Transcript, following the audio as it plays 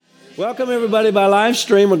Welcome, everybody, by live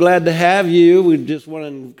stream. We're glad to have you. We just want to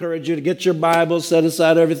encourage you to get your Bible, set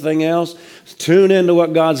aside everything else. Tune into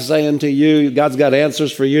what God's saying to you. God's got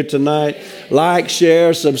answers for you tonight. Like,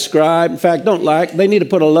 share, subscribe. In fact, don't like. They need to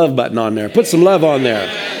put a love button on there. Put some love on there.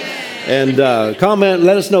 And comment.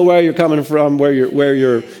 Let us know where you're coming from, where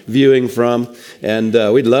you're viewing from. And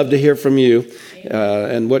we'd love to hear from you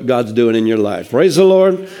and what God's doing in your life. Praise the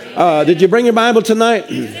Lord. Did you bring your Bible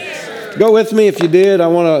tonight? Go with me if you did. I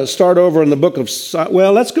want to start over in the book of,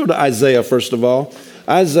 let's go to Isaiah first of all.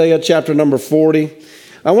 Isaiah chapter number 40.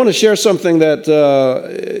 I want to share something that,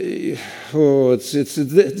 it's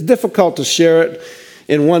difficult to share it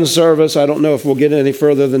in one service. I don't know if we'll get any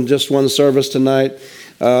further than just one service tonight.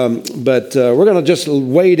 But we're going to just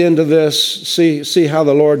wade into this, see how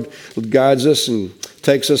the Lord guides us and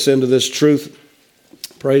takes us into this truth.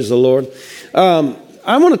 Praise the Lord.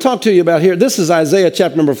 I want to talk to you about here. This is Isaiah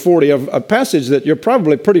chapter number 40, a passage that you're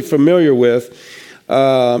probably pretty familiar with.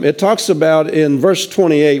 It talks about in verse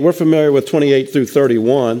 28. We're familiar with 28 through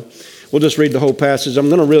 31. We'll just read the whole passage. I'm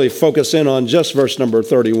going to really focus in on just verse number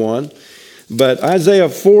 31. But Isaiah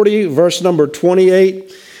 40, verse number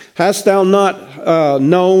 28. Hast thou not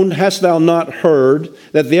known, hast thou not heard,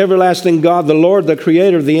 that the everlasting God, the Lord, the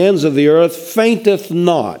creator of the ends of the earth, fainteth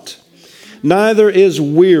not, neither is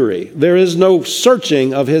weary. There is no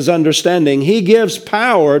searching of his understanding. He gives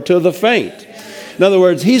power to the faint. In other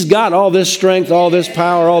words, he's got all this strength, all this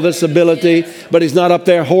power, all this ability, but he's not up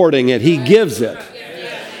there hoarding it. He gives it.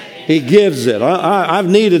 He gives it. I've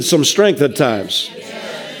needed some strength at times.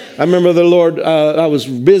 I remember the Lord, I was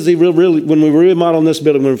busy really when we were remodeling this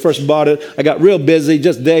building, when we first bought it. I got real busy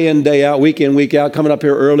just day in, day out, week in, week out, coming up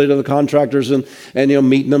here early to the contractors and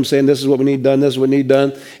meeting them, saying this is what we need done, this is what we need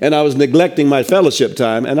done. And I was neglecting my fellowship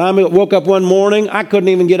time. And I woke up one morning, I couldn't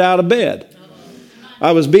even get out of bed.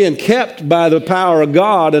 I was being kept by the power of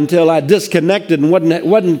God until I disconnected and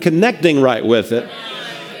wasn't connecting right with it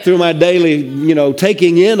through my daily,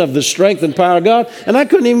 taking in of the strength and power of God. And I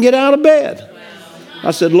couldn't even get out of bed. I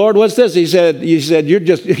said, Lord, what's this? He said, you're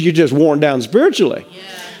just worn down spiritually. Yeah.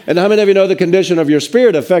 And how many of you know the condition of your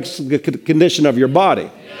spirit affects the condition of your body?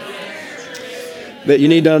 Yeah. That you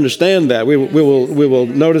need to understand that. We will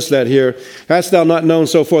notice that here. Hast thou not known,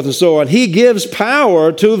 so forth and so on. He gives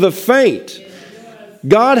power to the faint.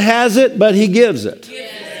 God has it, but he gives it.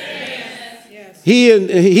 Yes.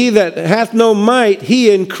 He that hath no might, he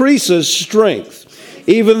increases strength.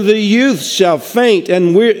 Even the youth shall faint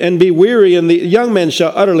and be weary, and the young men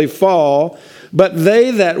shall utterly fall. But they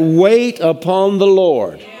that wait upon the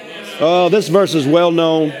Lord. Oh, this verse is well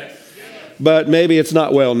known, but maybe it's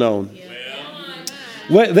not well known.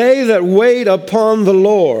 They that wait upon the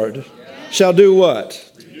Lord shall do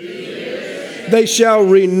what? They shall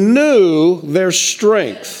renew their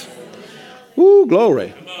strength. Ooh,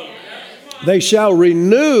 glory. They shall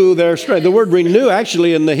renew their strength. The word renew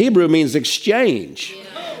actually in the Hebrew means exchange.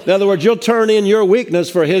 In other words, you'll turn in your weakness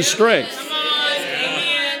for his strength.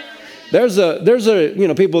 There's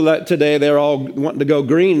people that today they're all wanting to go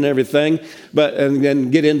green and everything,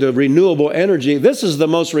 and get into renewable energy. This is the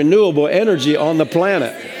most renewable energy on the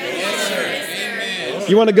planet.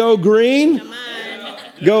 You want to go green?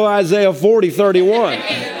 Go Isaiah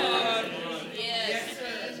 40:31.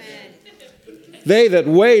 They that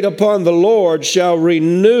wait upon the Lord shall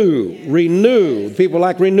renew. People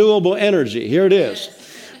like renewable energy. Here it is.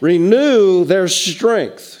 Renew their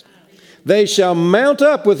strength. They shall mount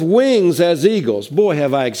up with wings as eagles. Boy,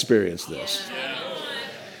 have I experienced this.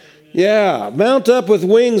 Yeah, mount up with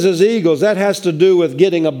wings as eagles. That has to do with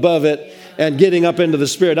getting above it and getting up into the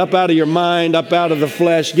spirit, up out of your mind, up out of the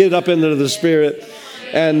flesh, get up into the spirit.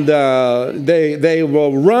 And they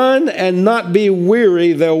will run and not be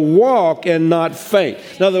weary. They'll walk and not faint.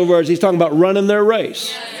 In other words, he's talking about running their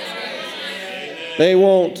race. They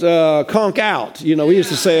won't conk out. We used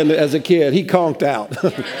to say as a kid, he conked out.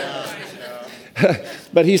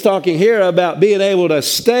 But he's talking here about being able to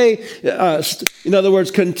stay, in other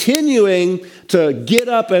words, continuing to get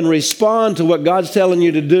up and respond to what God's telling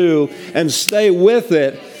you to do and stay with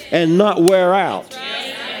it and not wear out.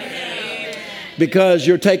 Because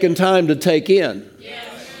you're taking time to take in.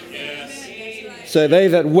 So they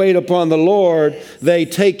that wait upon the Lord, they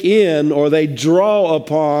take in or they draw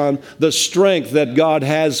upon the strength that God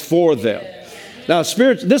has for them. Now,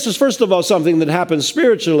 this is first of all something that happens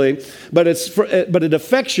spiritually, but it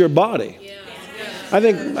affects your body. I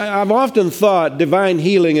think I've often thought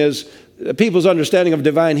people's understanding of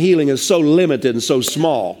divine healing is so limited and so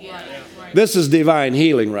small. This is divine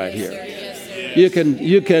healing right here. You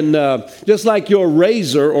can just like your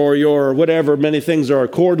razor or your whatever, many things are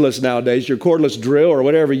cordless nowadays, your cordless drill or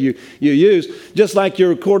whatever you use, just like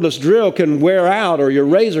your cordless drill can wear out or your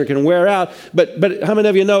razor can wear out, but how many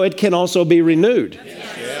of you know it can also be renewed?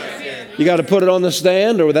 You got to put it on the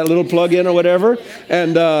stand or with that little plug-in or whatever,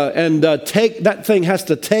 and take that thing has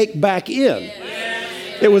to take back in.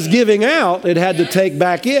 It was giving out, it had to take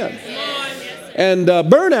back in. And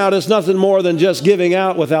burnout is nothing more than just giving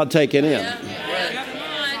out without taking in.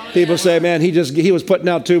 People say, man, he was putting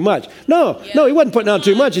out too much. No, he wasn't putting out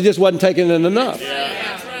too much. He just wasn't taking in enough.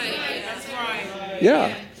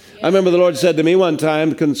 Yeah. I remember the Lord said to me one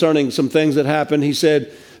time concerning some things that happened. He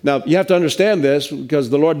said, now you have to understand this because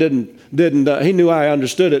the Lord didn't. He knew I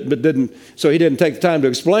understood it, but didn't. So he didn't take the time to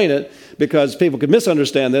explain it because people could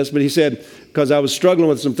misunderstand this. But he said, because I was struggling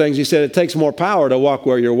with some things, he said it takes more power to walk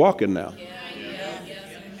where you're walking now.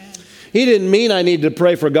 He didn't mean I need to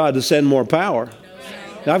pray for God to send more power.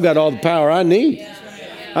 I've got all the power I need.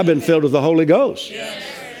 I've been filled with the Holy Ghost.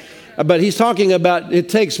 But he's talking about it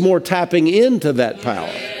takes more tapping into that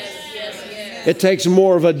power. It takes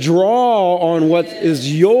more of a draw on what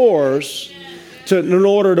is yours in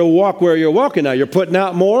order to walk where you're walking now. You're putting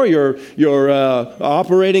out more. You're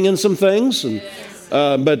operating in some things,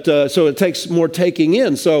 so it takes more taking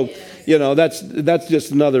in. So that's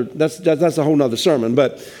just another that's a whole nother sermon.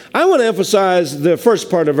 But I want to emphasize the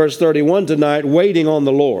first part of verse 31 tonight: waiting on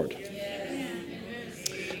the Lord.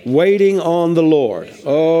 Waiting on the Lord.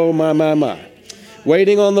 Oh my!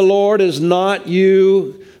 Waiting on the Lord is not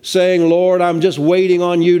you saying, Lord, I'm just waiting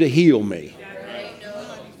on you to heal me.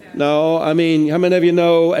 No, I mean, how many of you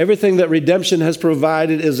know everything that redemption has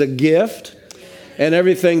provided is a gift, and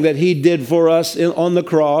everything that he did for us on the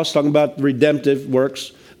cross, talking about redemptive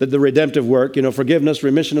works, the redemptive work, forgiveness,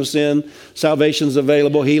 remission of sin, salvation's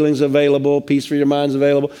available, healing's available, peace for your mind's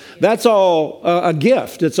available. That's all a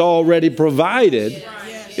gift. It's already provided.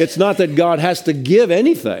 It's not that God has to give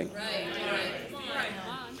anything.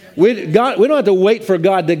 We don't have to wait for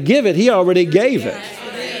God to give it. He already gave it.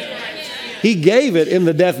 He gave it in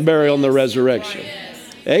the death, burial, and the resurrection.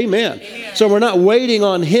 Amen. So we're not waiting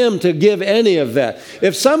on him to give any of that.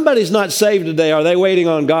 If somebody's not saved today, are they waiting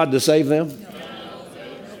on God to save them?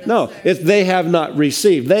 No, they have not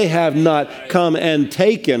received. They have not come and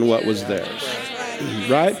taken what was theirs.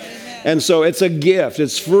 Right? And so it's a gift.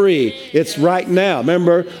 It's free. It's right now.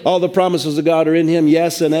 Remember, all the promises of God are in him.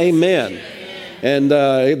 Yes and amen. And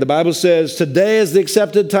the Bible says, today is the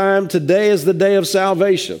accepted time. Today is the day of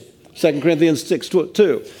salvation. 2 Corinthians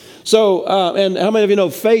 6:2. So, and how many of you know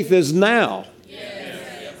faith is now?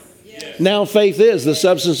 Yes. Now faith is the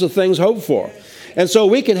substance of things hoped for. And so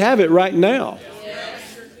we can have it right now.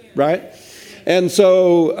 Right? And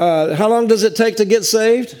so how long does it take to get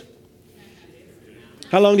saved?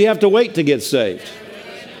 How long do you have to wait to get saved?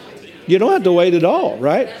 You don't have to wait at all,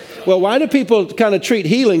 right? Well, why do people kind of treat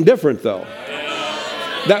healing different, though?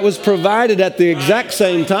 That was provided at the exact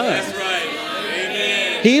same time.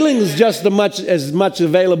 Healing is just as much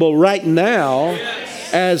available right now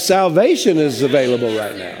as salvation is available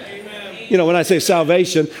right now. When I say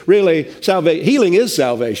salvation, really, healing is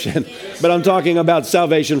salvation. But I'm talking about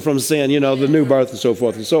salvation from sin, the new birth and so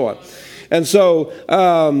forth and so on. And so,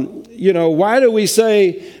 why do we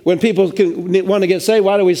say, when people want to get saved,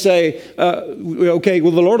 why do we say, okay,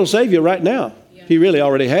 well, the Lord will save you right now? He really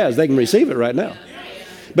already has. They can receive it right now.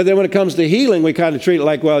 But then when it comes to healing, we kind of treat it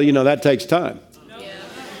like, well, that takes time.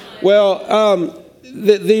 Well,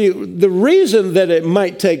 the reason that it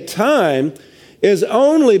might take time is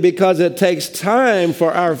only because it takes time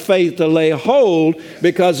for our faith to lay hold,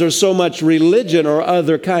 because there's so much religion or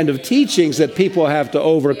other kind of teachings that people have to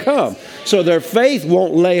overcome. So their faith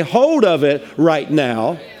won't lay hold of it right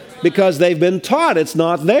now because they've been taught it's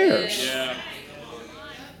not theirs.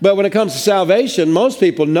 But when it comes to salvation, most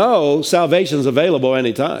people know salvation's available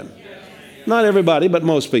anytime. Not everybody, but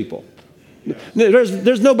most people.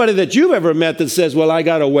 There's nobody that you've ever met that says, well, I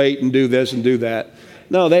got to wait and do this and do that.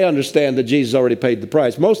 No, they understand that Jesus already paid the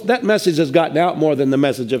price. That message has gotten out more than the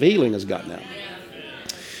message of healing has gotten out.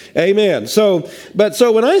 Amen. So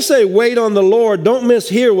when I say wait on the Lord, don't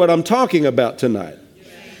mishear what I'm talking about tonight.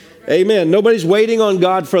 Amen. Nobody's waiting on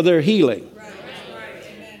God for their healing.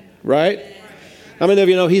 Right? How many of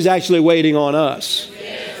you know he's actually waiting on us?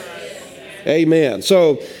 Amen.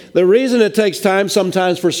 So the reason it takes time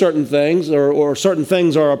sometimes for certain things, or certain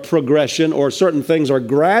things are a progression, or certain things are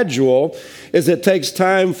gradual, is it takes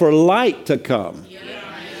time for light to come.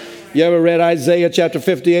 You ever read Isaiah chapter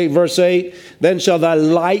 58, verse 8? Then shall thy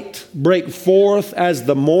light break forth as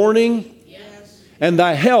the morning, and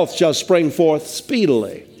thy health shall spring forth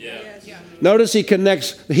speedily. Notice he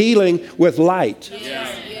connects healing with light.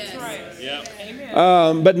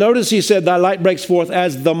 But notice he said, thy light breaks forth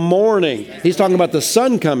as the morning. He's talking about the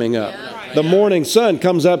sun coming up. The morning sun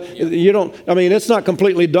comes up. It's not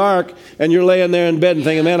completely dark, and you're laying there in bed and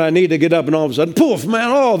thinking, man, I need to get up, and all of a sudden, poof, man,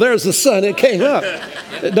 oh, there's the sun. It came up.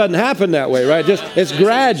 It doesn't happen that way, right? It's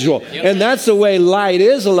gradual. And that's the way light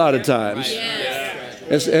is a lot of times.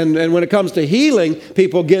 And when it comes to healing,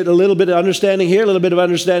 people get a little bit of understanding here, a little bit of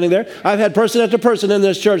understanding there. I've had person after person in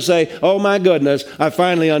this church say, oh, my goodness, I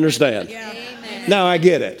finally understand. Now I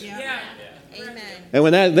get it. And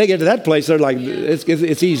when they get to that place, they're like,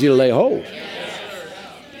 it's easy to lay hold.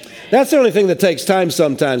 That's the only thing that takes time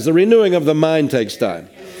sometimes. The renewing of the mind takes time.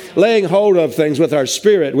 Laying hold of things with our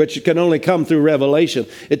spirit, which can only come through revelation,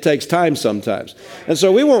 it takes time sometimes. And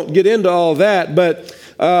so we won't get into all that, but,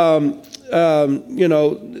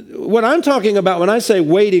 what I'm talking about when I say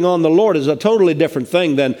waiting on the Lord is a totally different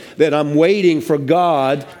thing than that I'm waiting for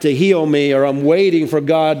God to heal me or I'm waiting for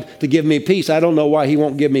God to give me peace. I don't know why he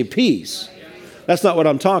won't give me peace. That's not what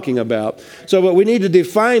I'm talking about. But we need to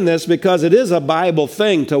define this because it is a Bible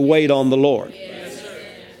thing to wait on the Lord. Yes,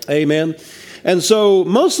 amen. And so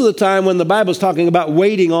most of the time when the Bible's talking about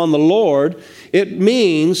waiting on the Lord, it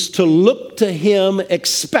means to look to him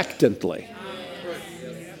expectantly.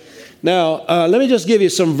 Now, let me just give you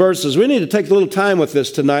some verses. We need to take a little time with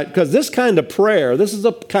this tonight because this is a kind of prayer,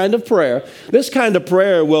 this kind of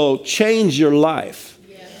prayer will change your life.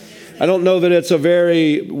 I don't know that it's a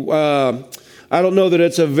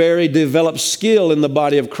very developed skill in the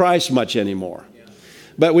body of Christ much anymore.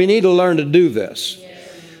 But we need to learn to do this.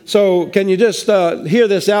 So can you just hear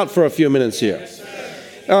this out for a few minutes here?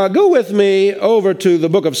 Go with me over to the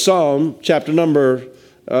book of Psalm, chapter number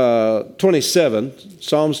 27.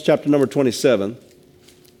 Psalms chapter number 27.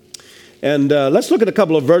 And let's look at a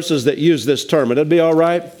couple of verses that use this term. It'll be all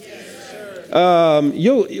right?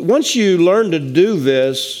 Once you learn to do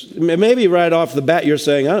this, maybe right off the bat you're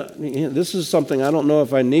saying, this is something I don't know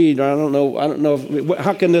if I need, or I don't know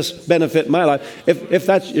how can this benefit my life? If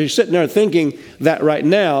that's, you're sitting there thinking that right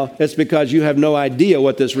now, it's because you have no idea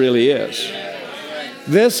what this really is.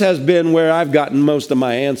 This has been where I've gotten most of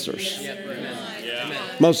my answers.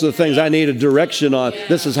 Most of the things I needed direction on,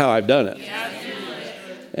 this is how I've done it.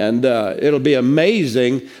 And it'll be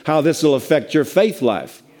amazing how this will affect your faith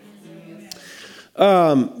life.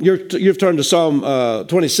 You've turned to Psalm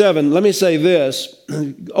 27. Let me say this.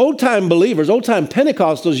 Old-time believers, old-time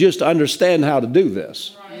Pentecostals used to understand how to do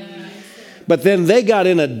this. But then they got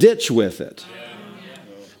in a ditch with it.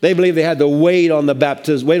 They believed they had to wait on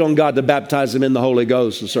God to baptize them in the Holy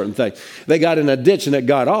Ghost and certain things. They got in a ditch and it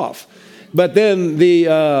got off. But then the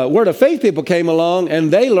Word of Faith people came along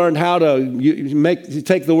and they learned how to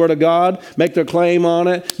take the Word of God, make their claim on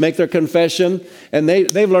it, make their confession, and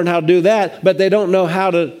they've learned how to do that, but they don't know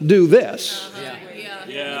how to do this.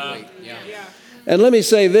 And let me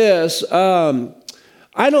say this,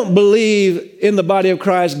 I don't believe in the body of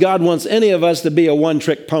Christ God wants any of us to be a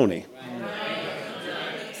one-trick pony.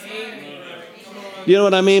 You know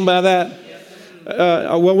what I mean by that?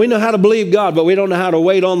 Well, we know how to believe God, but we don't know how to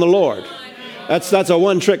wait on the Lord. That's a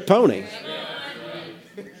one-trick pony.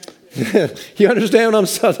 You understand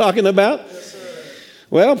what I'm talking about?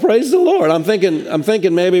 Well, praise the Lord. I'm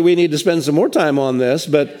thinking maybe we need to spend some more time on this,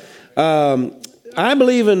 but I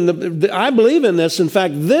believe in this. In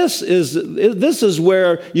fact, this is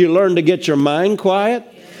where you learn to get your mind quiet.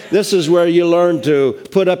 This is where you learn to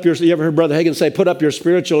you ever heard Brother Hagin say, put up your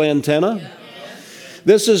spiritual antenna?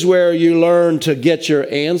 This is where you learn to get your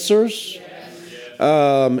answers.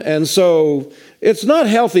 And so it's not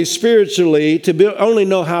healthy spiritually to only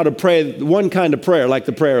know how to pray one kind of prayer, like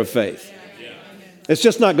the prayer of faith. It's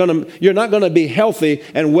just you're not going to be healthy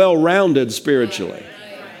and well-rounded spiritually.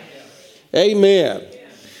 Amen.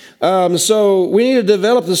 So we need to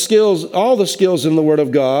develop all the skills in the Word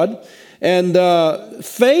of God. And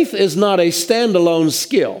faith is not a standalone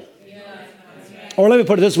skill. Or let me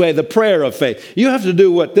put it this way, the prayer of faith. You have to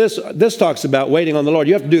do what this talks about, waiting on the Lord.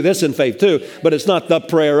 You have to do this in faith too, but it's not the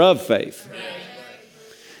prayer of faith.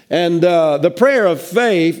 And the prayer of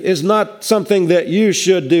faith is not something that you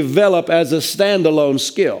should develop as a standalone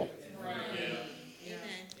skill.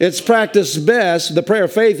 It's practiced best, the prayer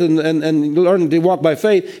of faith and learning to walk by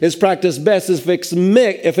faith is practiced best if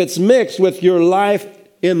it's mixed with your life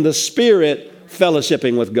in the Spirit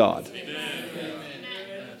fellowshipping with God.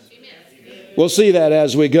 We'll see that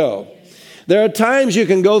as we go. There are times you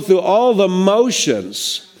can go through all the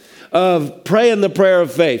motions of praying the prayer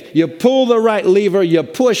of faith. You pull the right lever, you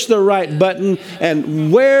push the right button,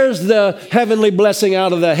 and where's the heavenly blessing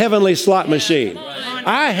out of the heavenly slot machine?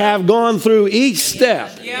 I have gone through each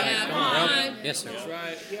step. Yes, sir. That's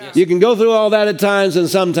right. Yes. You can go through all that at times and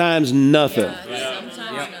sometimes nothing. Sometimes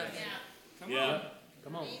nothing.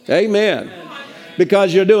 Come on. Amen.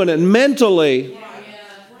 Because you're doing it mentally,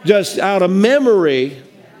 just out of memory,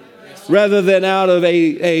 rather than out of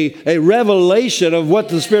a revelation of what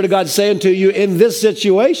the Spirit of God's saying to you in this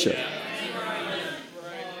situation.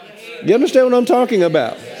 You understand what I'm talking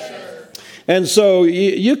about? And so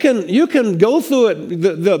you can go through it,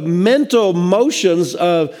 the mental motions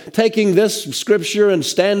of taking this scripture and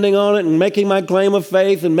standing on it and making my claim of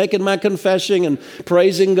faith and making my confession and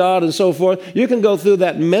praising God and so forth. You can go through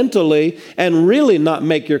that mentally and really not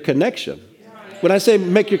make your connection. When I say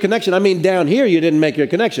make your connection, I mean down here you didn't make your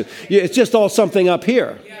connection. It's just all something up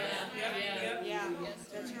here.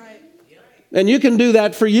 And you can do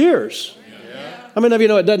that for years. How many of you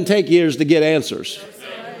know it doesn't take years to get answers?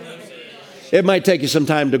 It might take you some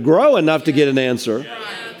time to grow enough to get an answer.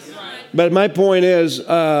 But my point is,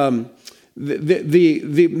 the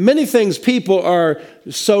many things people are,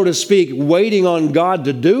 so to speak, waiting on God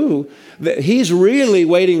to do, He's really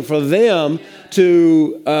waiting for them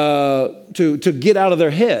to get out of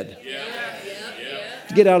their head.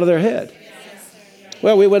 To get out of their head.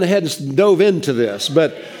 Well, we went ahead and dove into this,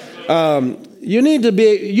 but you need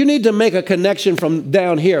to make a connection from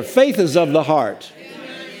down here. Faith is of the heart.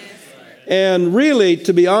 And really,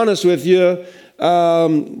 to be honest with you,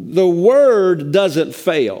 the word doesn't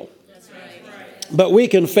fail. But we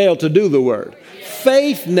can fail to do the word.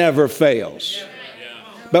 Faith never fails.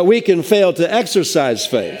 But we can fail to exercise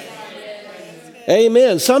faith.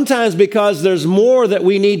 Amen. Sometimes because there's more that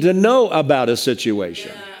we need to know about a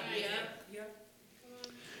situation.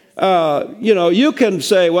 You can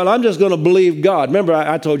say, well, I'm just going to believe God. Remember,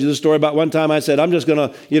 I told you the story about one time I said, I'm just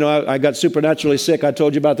going to, I got supernaturally sick. I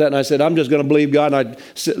told you about that. And I said, I'm just going to believe God. And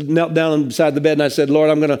I knelt down beside the bed and I said,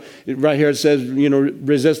 Lord, I'm going to, right here it says,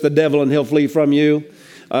 resist the devil and he'll flee from you.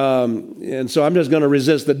 And so I'm just going to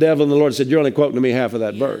resist the devil. And the Lord said, you're only quoting to me half of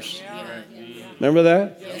that verse. Remember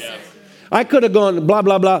that? Yes. I could have gone blah,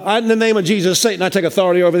 blah, blah. In the name of Jesus, Satan, I take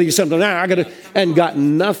authority over these symptoms. And got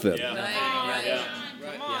nothing.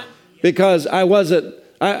 Because I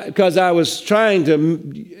was trying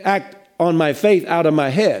to act on my faith out of my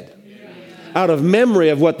head, out of memory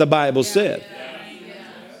of what the Bible said.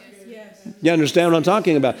 You understand what I'm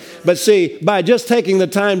talking about? But see, by just taking the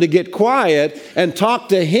time to get quiet and talk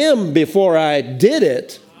to Him before I did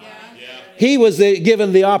it, He was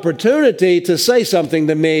given the opportunity to say something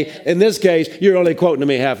to me. In this case, you're only quoting to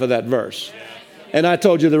me half of that verse. And I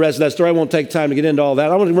told you the rest of that story. I won't take time to get into all that.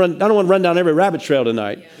 I don't want to run down every rabbit trail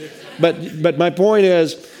tonight. But my point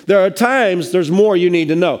is, there are times there's more you need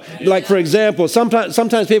to know. Like, for example,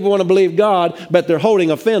 sometimes people want to believe God, but they're holding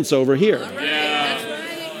a fence over here.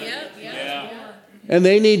 And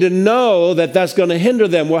they need to know that that's going to hinder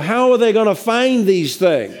them. Well, how are they going to find these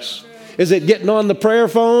things? Is it getting on the prayer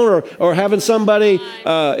phone or having somebody,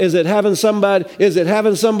 is it having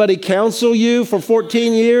somebody counsel you for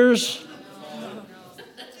 14 years?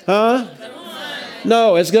 Huh?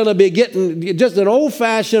 No, it's going to be getting just an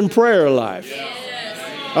old-fashioned prayer life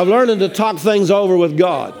of learning to talk things over with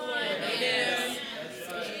God.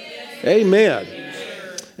 Amen.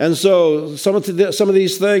 And so some of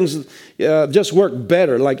these things just work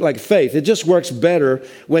better, like faith. It just works better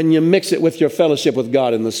when you mix it with your fellowship with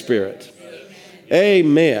God in the Spirit.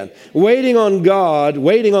 Amen. Waiting on God,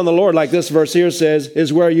 waiting on the Lord, like this verse here says,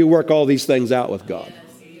 is where you work all these things out with God.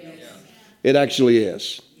 It actually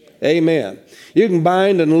is. Amen. You can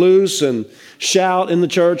bind and loose and shout in the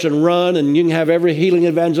church and run, and you can have every healing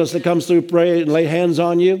evangelist that comes through pray and lay hands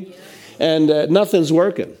on you, and nothing's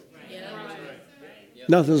working.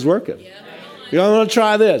 Nothing's working. I'm going to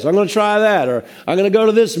try this. I'm going to try that. Or I'm going to go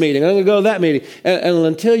to this meeting. I'm going to go to that meeting. And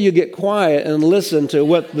until you get quiet and listen to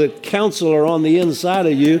what the counselor on the inside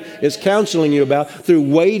of you is counseling you about through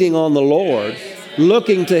waiting on the Lord,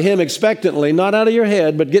 looking to Him expectantly, not out of your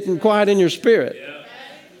head, but getting quiet in your spirit.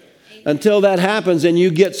 Until that happens and you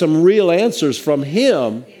get some real answers from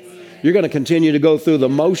Him, you're going to continue to go through the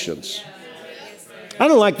motions. I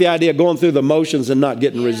don't like the idea of going through the motions and not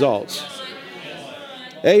getting results.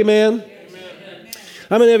 Amen.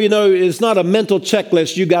 How many of you know it's not a mental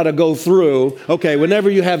checklist you got to go through? Okay, whenever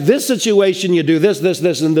you have this situation, you do this, and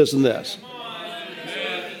this, and this.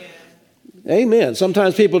 Amen.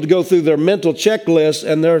 Sometimes people go through their mental checklist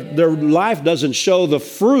and their life doesn't show the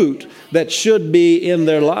fruit that should be in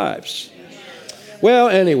their lives. Well,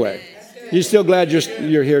 anyway, you're still glad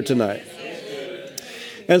you're here tonight.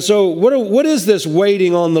 And so what is this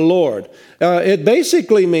waiting on the Lord? It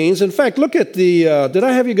basically means, in fact, look at did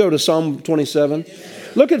I have you go to Psalm 27?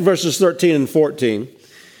 Look at verses 13 and 14.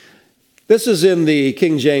 This is in the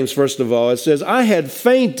King James, first of all. It says, I had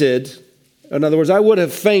fainted. In other words, I would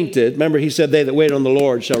have fainted. Remember, he said, they that wait on the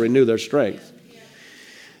Lord shall renew their strength.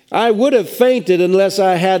 I would have fainted unless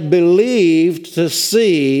I had believed to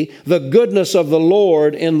see the goodness of the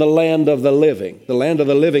Lord in the land of the living. The land of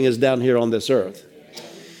the living is down here on this earth.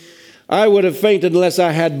 I would have fainted unless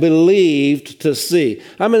I had believed to see.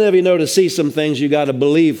 How many of you know to see some things you got to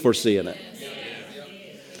believe for seeing it?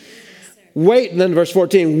 Wait, and then verse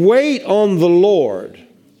 14, wait on the Lord.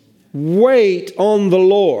 Wait on the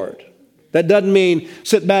Lord. That doesn't mean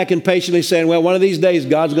sit back and patiently saying, well, one of these days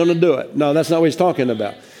God's going to do it. No, that's not what he's talking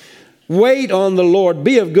about. Wait on the Lord.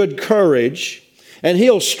 Be of good courage, and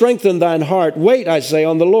he'll strengthen thine heart. Wait, I say,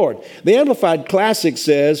 on the Lord. The Amplified Classic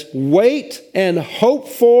says, wait and hope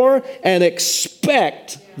for and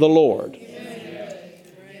expect the Lord.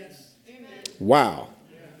 Wow.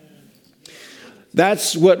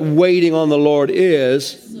 That's what waiting on the Lord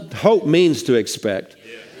is. Hope means to expect.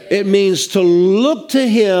 It means to look to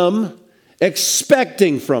him,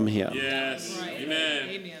 expecting from him. Yes.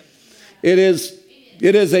 Amen. It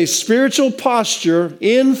is a spiritual posture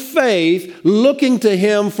in faith, looking to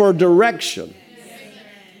him for direction.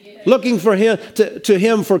 Looking for him to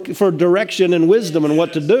him for direction and wisdom and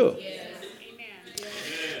what to do.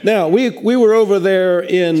 Now, we were over there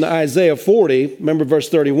in Isaiah 40, remember verse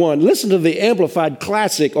 31. Listen to the Amplified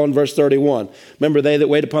Classic on verse 31. Remember, they that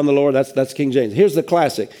wait upon the Lord, that's King James. Here's the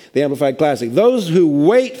Classic, the Amplified Classic. Those who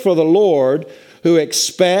wait for the Lord, who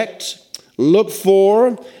expect, look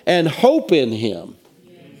for, and hope in him,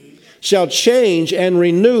 shall change and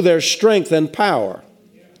renew their strength and power.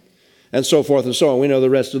 And so forth and so on. We know the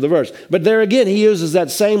rest of the verse. But there again, he uses that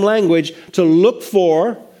same language to look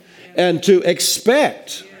for and to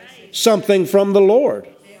expect something from the Lord.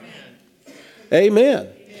 Amen.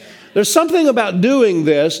 There's something about doing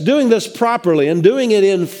this properly and doing it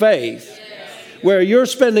in faith, where you're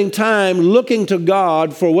spending time looking to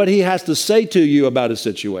God for what he has to say to you about a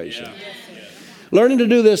situation. Learning to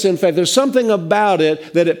do this in faith. There's something about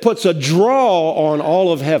it that it puts a draw on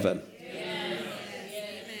all of heaven.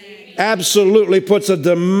 Absolutely puts a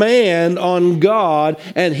demand on God,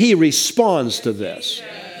 and he responds to this.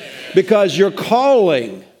 Because you're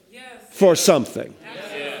calling for something.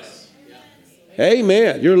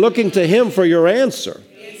 Amen. You're looking to him for your answer.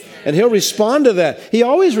 And he'll respond to that. He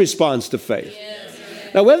always responds to faith.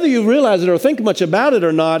 Now, whether you realize it or think much about it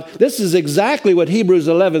or not, this is exactly what Hebrews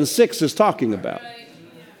 11:6 is talking about.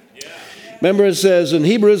 Remember, it says in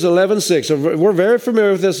Hebrews 11:6, we're very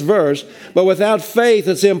familiar with this verse, but without faith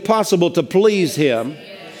it's impossible to please him.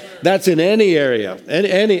 That's in any area,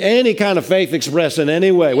 any kind of faith expressed in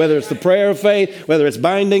any way, whether it's the prayer of faith, whether it's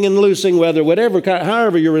binding and loosing,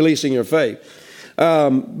 however you're releasing your faith.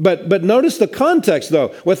 But notice the context,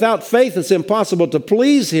 though. Without faith, it's impossible to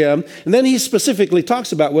please him. And then he specifically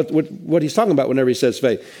talks about what he's talking about whenever he says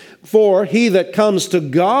faith. For he that comes to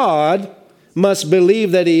God must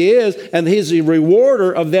believe that he is, and he's a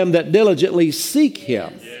rewarder of them that diligently seek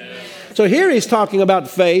him. So here he's talking about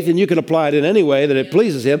faith, and you can apply it in any way that it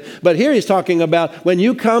pleases him. But here he's talking about when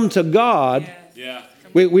you come to God.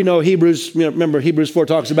 We know Hebrews, remember Hebrews 4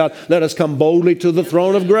 talks about, let us come boldly to the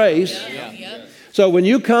throne of grace. So when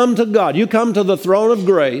you come to God, you come to the throne of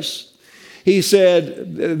grace. He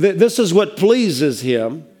said, this is what pleases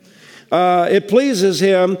him. It pleases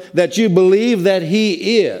him that you believe that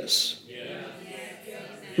he is.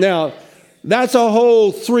 Now, that's a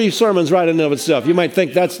whole 3 sermons right in and of itself. You might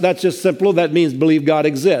think that's just simple. That means believe God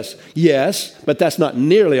exists. Yes, but that's not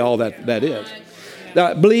nearly all that is.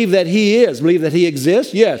 Now, believe that he is. Believe that he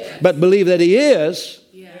exists. Yes, but believe that he is,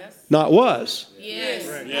 not was.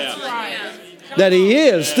 That he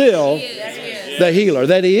is still the healer.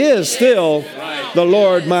 That he is still the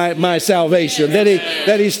Lord, my salvation. That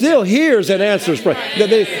he still hears and answers prayer.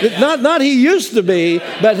 Not he used to be,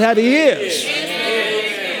 but that he is.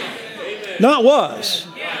 Not was,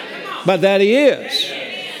 but that he is.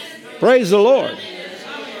 Praise the Lord.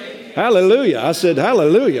 Hallelujah. I said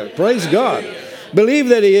hallelujah. Praise God. Believe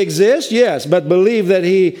that he exists, yes, but believe that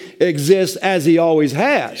he exists as he always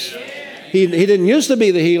has. He didn't used to be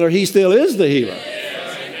the healer. He still is the healer.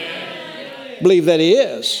 Believe that he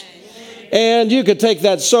is. And you could take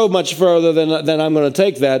that so much further than I'm going to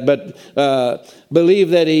take that, but believe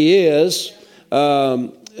that he is,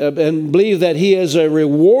 and believe that he is a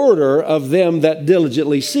rewarder of them that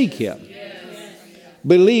diligently seek him.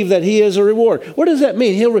 Believe that he is a reward. What does that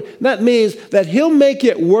mean? That means that he'll make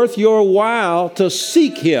it worth your while to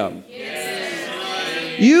seek him.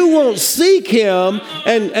 You won't seek him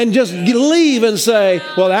and just leave and say,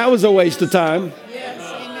 well, that was a waste of time.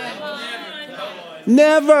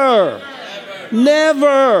 Never.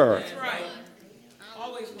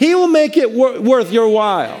 He will make it worth your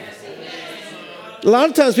while. A lot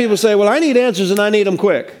of times people say, well, I need answers and I need them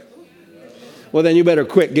quick. Well, then you better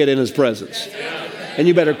quick get in His presence. And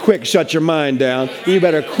you better quick shut your mind down. And you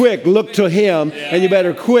better quick look to Him. And you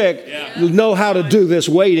better quick know how to do this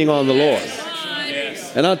waiting on the Lord.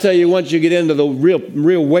 And I'll tell you, once you get into the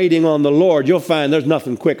real waiting on the Lord, you'll find there's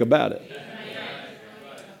nothing quick about it.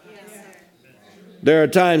 There are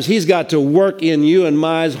times He's got to work in you and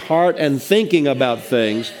my heart and thinking about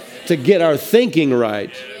things to get our thinking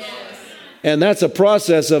right. And that's a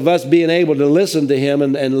process of us being able to listen to Him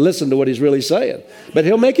and listen to what He's really saying. But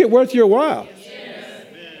He'll make it worth your while.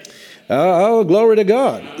 Oh, glory to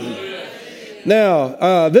God.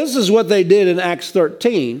 Now, this is what they did in Acts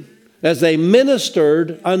 13. As they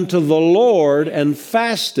ministered unto the Lord and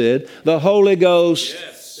fasted, the Holy Ghost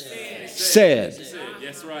said.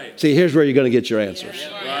 See, here's where you're going to get your answers.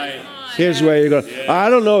 Here's where you're going to, I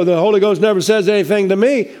don't know, the Holy Ghost never says anything to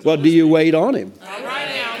me. Well, do you wait on Him?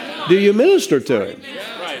 Do you minister to Him?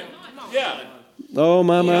 Oh,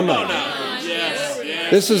 my.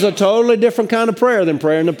 This is a totally different kind of prayer than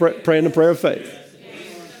praying the prayer of faith.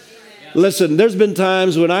 Listen, there's been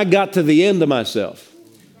times when I got to the end of myself.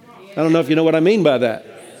 I don't know if you know what I mean by that.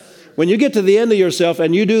 When you get to the end of yourself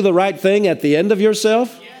and you do the right thing at the end of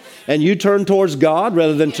yourself and you turn towards God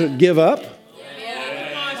rather than to give up,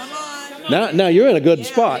 now you're in a good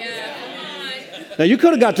spot. Now, you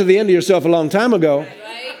could have got to the end of yourself a long time ago,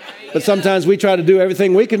 but sometimes we try to do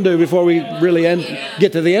everything we can do before we really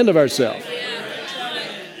get to the end of ourselves.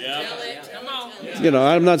 You know,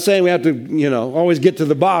 I'm not saying we have to, always get to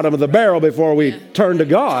the bottom of the barrel before we turn to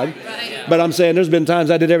God. But I'm saying there's been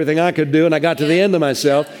times I did everything I could do and I got to the end of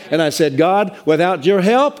myself and I said, God, without your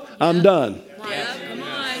help, I'm done.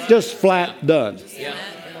 Just flat done.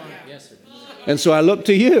 And so I look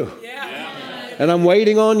to you. And I'm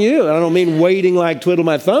waiting on you. And I don't mean waiting like twiddle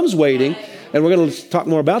my thumbs waiting. And we're going to talk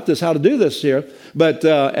more about this, how to do this here. But,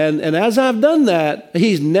 and as I've done that,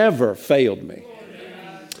 He's never failed me.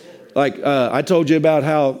 Like I told you about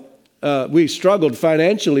how we struggled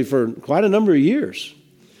financially for quite a number of years.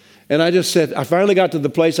 And I just said, I finally got to the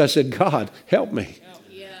place I said, God, help me.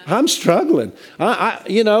 I'm struggling. And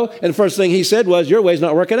the first thing He said was, your way's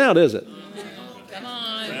not working out, is it? Come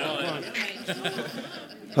on.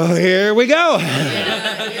 Oh, here we go.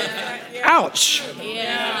 Ouch.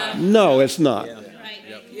 No, it's not.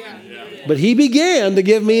 But He began to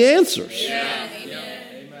give me answers.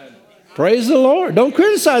 Praise the Lord. Don't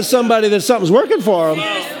criticize somebody that something's working for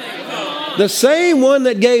them. The same one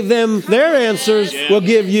that gave them their answers will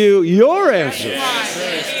give you your answers.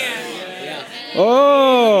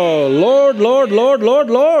 Oh, Lord, Lord, Lord, Lord,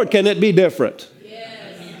 Lord, can it be different?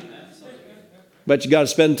 But you got to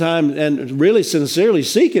spend time and really sincerely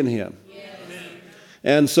seeking Him.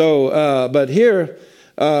 And so, but here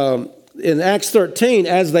in Acts 13,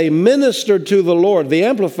 as they ministered to the Lord, the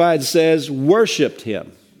Amplified says, worshiped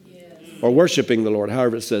Him. Or worshiping the Lord,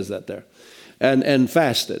 however it says that there, and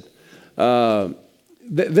fasted.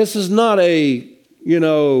 This is not a,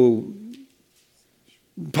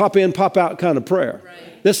 pop in, pop out kind of prayer.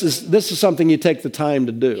 Right. This is something you take the time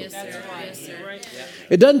to do. Yes, sir. Yes, sir.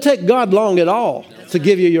 It doesn't take God long at all to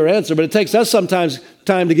give you your answer, but it takes us sometimes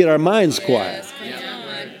time to get our minds quiet.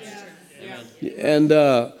 And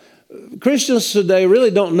Christians today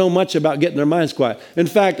really don't know much about getting their minds quiet. In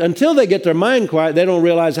fact, until they get their mind quiet, they don't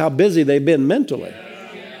realize how busy they've been mentally.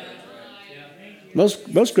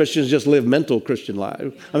 Most Christians just live mental Christian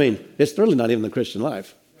life. I mean, it's really not even the Christian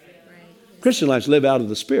life. Christian lives live out of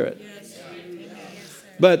the Spirit.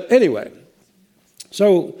 But anyway,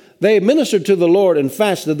 so they ministered to the Lord and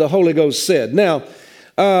fasted, the Holy Ghost said. Now,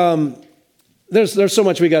 there's so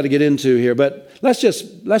much we got to get into here, but let's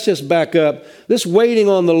just back up. This waiting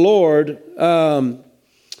on the Lord,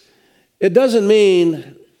 it doesn't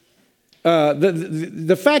mean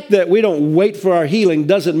the fact that we don't wait for our healing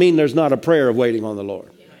doesn't mean there's not a prayer of waiting on the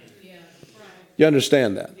Lord. You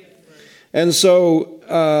understand that? And so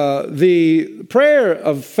the prayer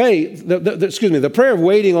of faith, the prayer of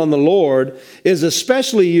waiting on the Lord is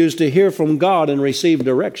especially used to hear from God and receive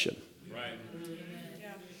direction.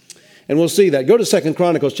 And we'll see that. Go to 2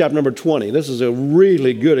 Chronicles chapter number 20. This is a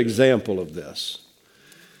really good example of this.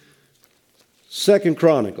 2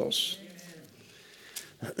 Chronicles.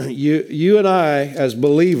 You and I, as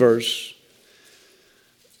believers,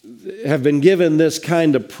 have been given this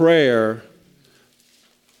kind of prayer.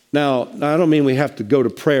 Now, I don't mean we have to go to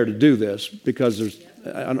prayer to do this, because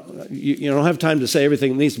you don't have time to say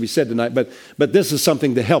everything that needs to be said tonight, but this is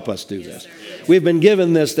something to help us do this. We've been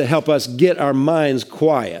given this to help us get our minds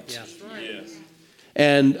quiet.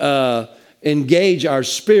 And engage our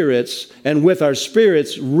spirits, and with our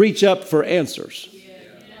spirits, reach up for answers.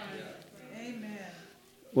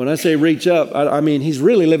 When I say reach up, I mean He's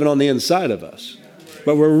really living on the inside of us.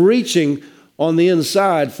 But we're reaching on the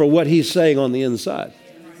inside for what He's saying on the inside.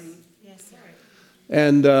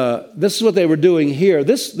 And this is what they were doing here.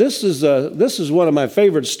 This is one of my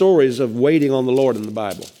favorite stories of waiting on the Lord in the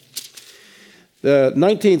Bible. The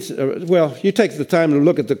 19th, you take the time to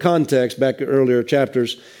look at the context back to earlier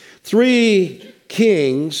chapters. 3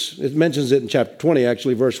 kings, it mentions it in chapter 20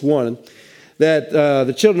 actually, verse 1, that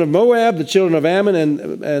the children of Moab, the children of Ammon,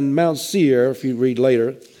 and Mount Seir, if you read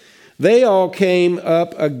later, they all came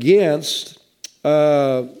up against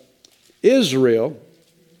Israel.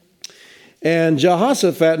 And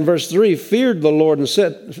Jehoshaphat, in verse 3, feared the Lord and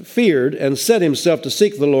set himself to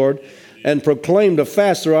seek the Lord and proclaimed a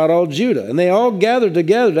fast throughout all Judah. And they all gathered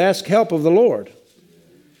together to ask help of the Lord.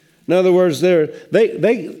 In other words, their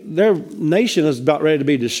nation is about ready to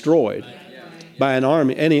be destroyed by an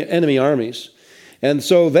army, enemy armies. And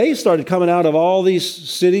so they started coming out of all these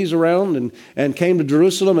cities around and came to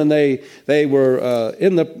Jerusalem, and they were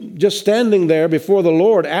just standing there before the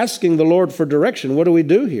Lord, asking the Lord for direction. What do we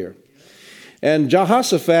do here? And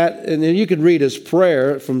Jehoshaphat, and you can read his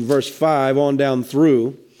prayer from verse 5 on down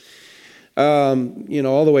through, all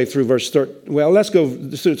the way through verse 13. Well, let's go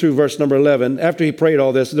through verse number 11. After he prayed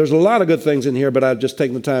all this, there's a lot of good things in here, but I've just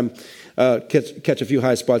taken the time catch a few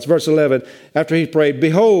high spots. Verse 11, after he prayed,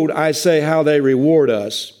 behold, I say how they reward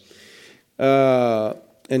us,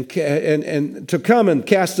 and to come and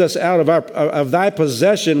cast us out of thy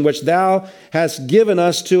possession, which thou hast given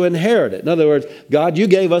us to inherit it. In other words, God, you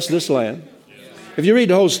gave us this land. If you read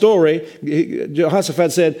the whole story,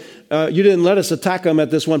 Jehoshaphat said, you didn't let us attack them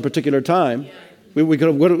at this one particular time. We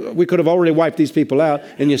could have already wiped these people out.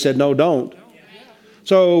 And you said, no, don't.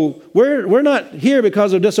 So we're not here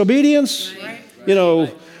because of disobedience.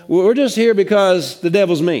 We're just here because the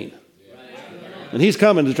devil's mean. And he's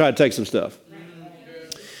coming to try to take some stuff.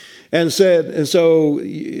 And so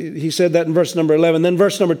he said that in verse number 11. Then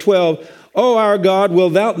verse number 12, O our God,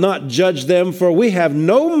 wilt thou not judge them? For we have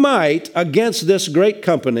no might against this great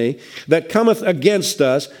company that cometh against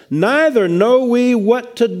us, neither know we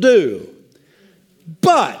what to do.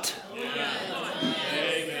 But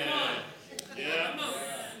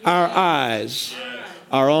our eyes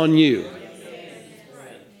are on you.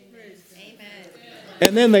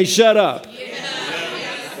 And then they shut up.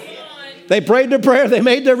 They prayed their prayer. They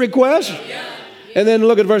made their request. And then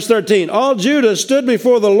look at verse 13. All Judah stood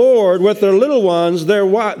before the Lord with their little ones, their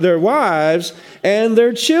wives, and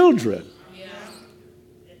their children.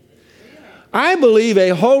 I believe a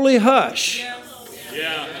holy hush.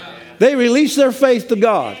 They released their faith to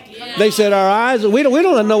God. They said, our eyes, we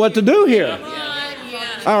don't know what to do here.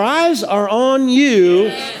 Our eyes are on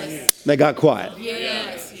you. They got quiet.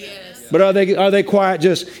 But are they quiet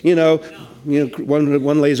just,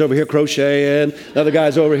 one lady's over here crocheting, another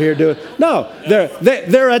guy's over here doing. No,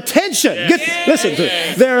 their attention. Listen to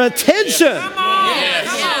it. Their attention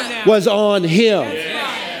was on Him.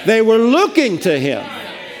 They were looking to Him.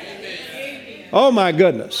 Oh my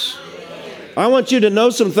goodness. I want you to know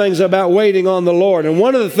some things about waiting on the Lord. And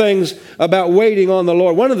one of the things about waiting on the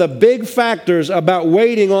Lord, one of the big factors about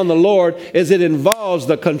waiting on the Lord is it involves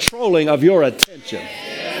the controlling of your attention.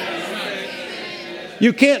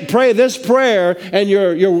 You can't pray this prayer and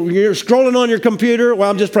you're scrolling on your computer. Well,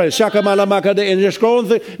 I'm just praying. And you're scrolling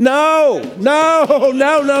through. No.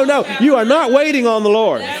 You are not waiting on the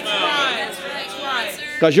Lord.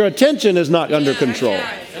 Because your attention is not under control.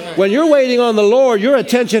 When you're waiting on the Lord, your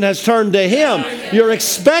attention has turned to Him. You're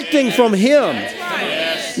expecting from Him.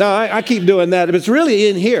 Now, I keep doing that, but it's really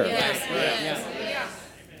in here.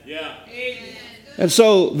 And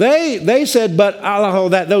so they said, but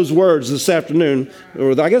those words this afternoon,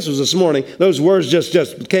 or I guess it was this morning, those words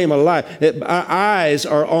just came alive. Our eyes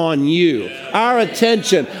are on you. Our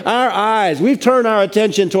attention, our eyes, we've turned our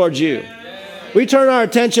attention towards you. We turn our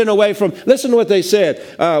attention away from, listen to what they said.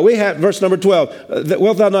 We have, verse number 12,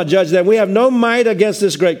 wilt thou not judge them? We have no might against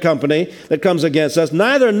this great company that comes against us,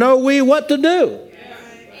 neither know we what to do.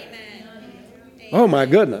 Oh my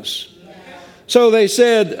goodness. So they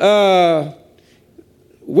said,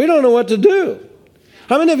 we don't know what to do.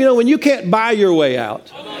 How many of you know when you can't buy your way out,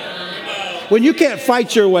 when you can't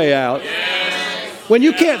fight your way out, when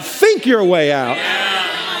you can't think your way out,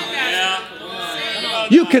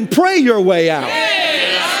 you can pray your way out.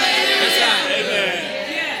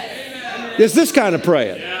 It's this kind of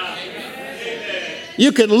praying.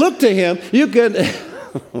 You can look to Him. You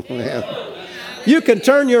can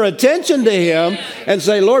turn your attention to Him and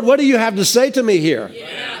say, Lord, what do you have to say to me here?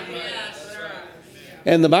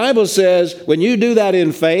 And the Bible says when you do that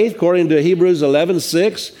in faith, according to Hebrews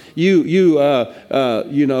 11:6,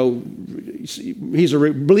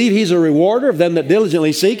 believe He's a rewarder of them that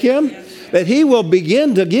diligently seek Him, that He will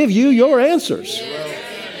begin to give you your answers.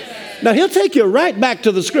 Now, He'll take you right back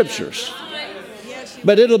to the Scriptures.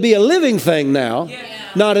 But it'll be a living thing now,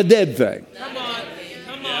 not a dead thing.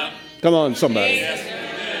 Come on, somebody.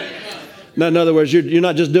 Now, in other words, you're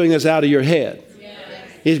not just doing this out of your head.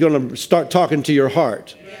 He's going to start talking to your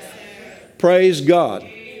heart. Praise God.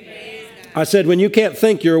 I said, when you can't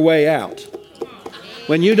think your way out,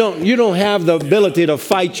 when you don't have the ability to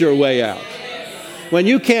fight your way out, when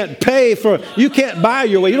you can't buy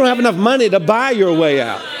your way, you don't have enough money to buy your way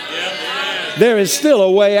out, there is still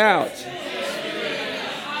a way out.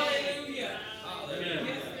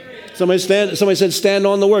 Somebody said, stand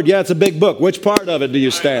on the Word. Yeah, it's a big book. Which part of it do you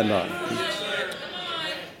stand on?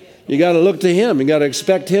 You got to look to Him. You got to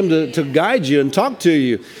expect Him to guide you and talk to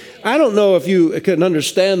you. I don't know if you can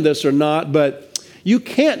understand this or not, but you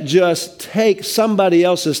can't just take somebody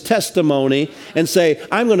else's testimony and say,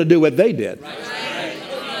 I'm going to do what they did.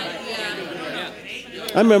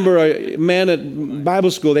 I remember a man at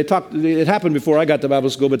Bible school, it happened before I got to Bible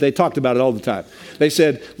school, but they talked about it all the time. They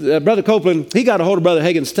said, Brother Copeland, he got a hold of Brother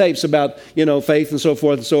Hagin's tapes about, faith and so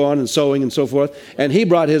forth and so on and sowing and so forth. And he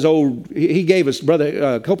brought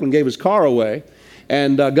Brother Copeland gave his car away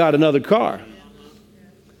and got another car.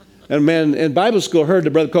 And man in Bible school heard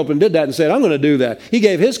that Brother Copeland did that and said, I'm going to do that. He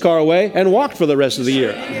gave his car away and walked for the rest of the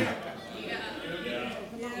year.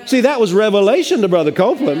 See, that was revelation to Brother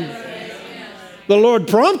Copeland. The Lord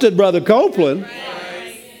prompted Brother Copeland.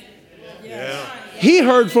 He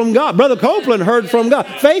heard from God. Brother Copeland heard from God.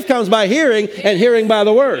 Faith comes by hearing, and hearing by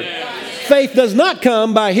the Word. Faith does not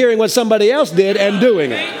come by hearing what somebody else did and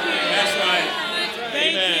doing it.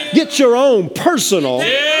 Get your own personal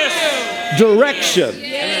direction.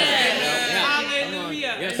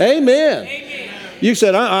 Amen. You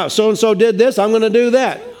said, so-and-so did this, I'm going to do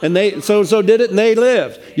that. And so-and-so did it, and they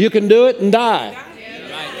lived. You can do it and die.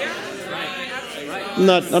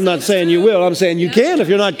 I'm not saying you will. I'm saying you can if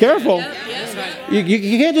you're not careful. You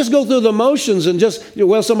can't just go through the motions and just,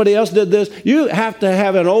 somebody else did this. You have to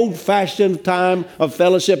have an old-fashioned time of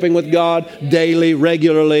fellowshipping with God daily,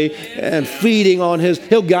 regularly, and feeding on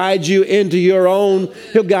He'll guide you into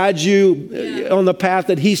He'll guide you on the path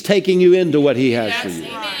that He's taking you into what He has for you.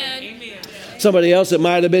 Somebody else, it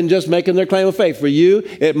might have been just making their claim of faith. For you,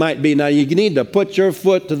 it might be, now you need to put your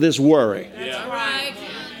foot to this worry.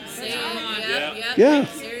 Yeah.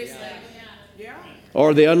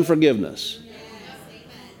 Or the unforgiveness.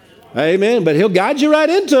 Amen. But He'll guide you right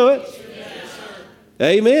into it.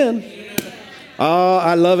 Amen. Oh,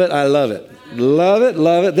 I love it. I love it. Love it.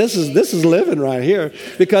 Love it. This is living right here,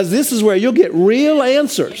 because this is where you'll get real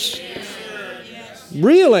answers.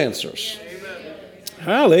 Real answers.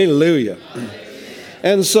 Hallelujah.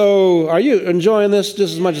 And so, are you enjoying this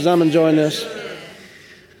just as much as I'm enjoying this?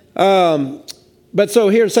 But so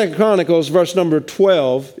here in 2 Chronicles, verse number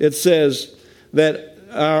 12, it says that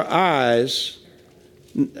our eyes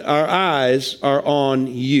are on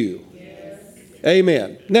you.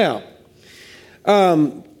 Amen. Now,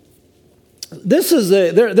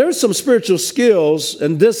 there's some spiritual skills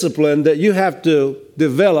and discipline that you have to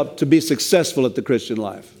develop to be successful at the Christian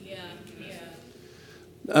life.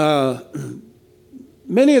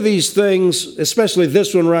 Many of these things, especially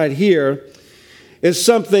this one right here, is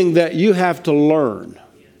something that you have to learn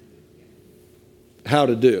how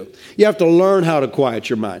to do. You have to learn how to quiet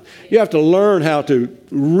your mind. You have to learn how to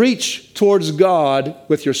reach towards God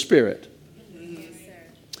with your spirit.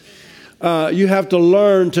 You have to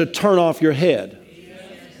learn to turn off your head.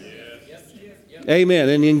 Amen.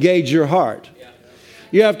 And engage your heart.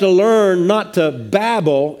 You have to learn not to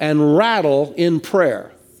babble and rattle in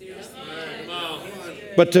prayer,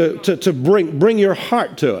 but to bring your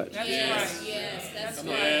heart to it.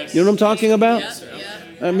 You know what I'm talking about?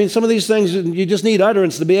 I mean, some of these things, you just need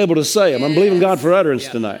utterance to be able to say them. I'm believing God for utterance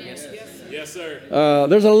tonight. Yes, sir.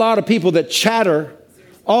 There's a lot of people that chatter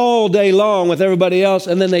all day long with everybody else,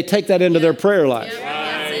 and then they take that into their prayer life.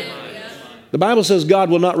 The Bible says God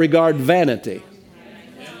will not regard vanity.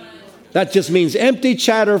 That just means empty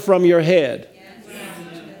chatter from your head.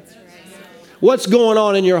 What's going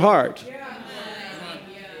on in your heart?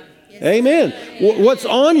 Amen. What's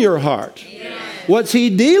on your heart? What's He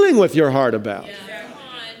dealing with your heart about?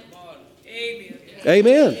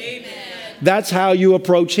 Amen. That's how you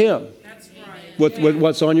approach Him, with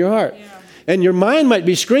what's on your heart. And your mind might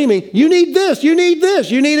be screaming, you need this, you need this,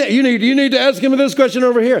 you need it, you need to ask him this question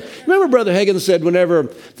over here. Remember Brother Hagin said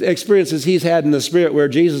whenever experiences he's had in the Spirit where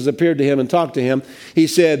Jesus appeared to him and talked to him, he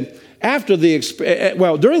said, during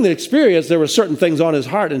the experience, there were certain things on his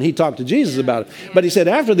heart, and he talked to Jesus about it. But he said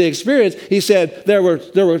after the experience, he said there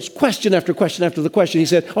was question after question after the question. He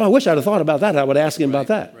said, I wish I'd have thought about that. I would ask him about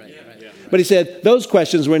that. But he said those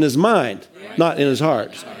questions were in his mind, not in his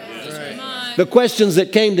heart. The questions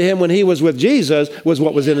that came to him when he was with Jesus was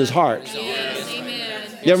what was in his heart.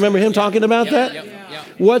 You remember him talking about that?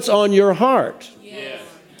 What's on your heart?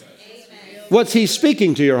 What's he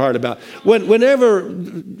speaking to your heart about? Whenever,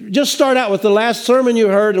 just start out with the last sermon you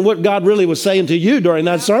heard and what God really was saying to you during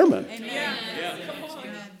that sermon.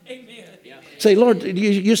 Say, Lord,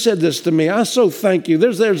 you said this to me. I so thank you.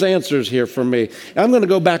 There's answers here for me. I'm going to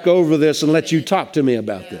go back over this and let you talk to me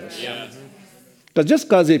about this. But just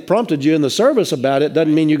because he prompted you in the service about it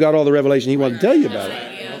doesn't mean you got all the revelation he wanted to tell you about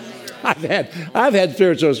it. I've had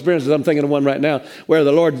spiritual experiences. I'm thinking of one right now where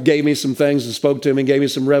the Lord gave me some things and spoke to me and gave me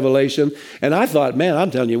some revelation. And I thought, man,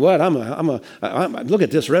 I'm telling you what, look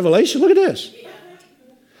at this revelation. Look at this.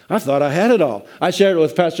 I thought I had it all. I shared it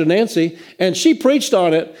with Pastor Nancy, and she preached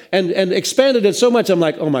on it and expanded it so much. I'm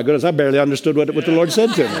like, oh my goodness, I barely understood what the Lord said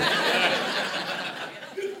to me.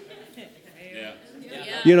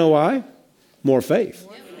 You know why? More faith.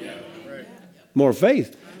 More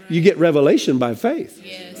faith. You get revelation by faith.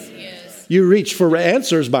 You reach for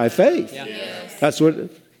answers by faith. That's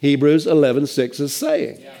what Hebrews 11:6 is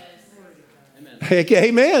saying.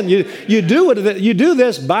 Amen. You do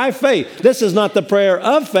this by faith. This is not the prayer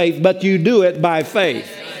of faith, but you do it by faith.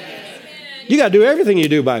 You got to do everything you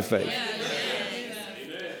do by faith.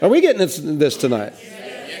 Are we getting this tonight?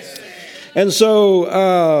 And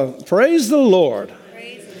so, praise the Lord.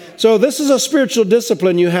 So this is a spiritual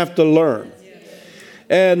discipline you have to learn.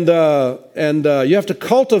 And you have to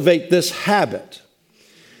cultivate this habit.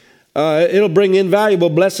 It'll bring invaluable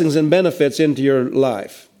blessings and benefits into your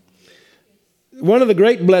life. One of the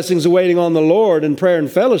great blessings of waiting on the Lord in prayer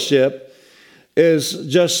and fellowship is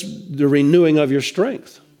just the renewing of your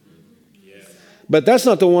strength. But that's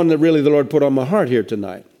not the one that really the Lord put on my heart here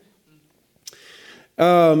tonight.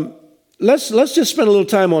 Let's just spend a little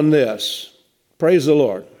time on this. Praise the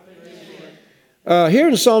Lord. Here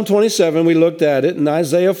in Psalm 27, we looked at it. In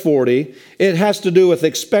Isaiah 40, it has to do with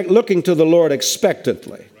looking to the Lord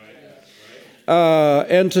expectantly.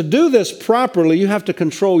 And to do this properly, you have to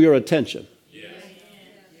control your attention.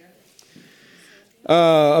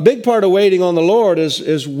 A big part of waiting on the Lord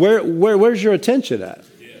is where's your attention at?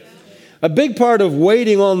 A big part of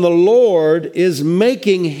waiting on the Lord is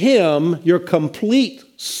making Him your complete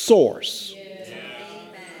source.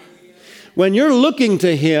 When you're looking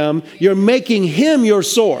to Him, you're making Him your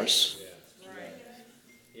source.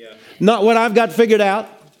 Not what I've got figured out.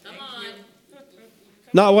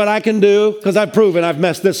 Not what I can do, because I've proven I've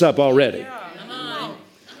messed this up already.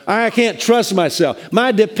 I can't trust myself.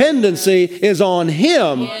 My dependency is on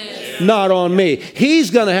Him, not on me. He's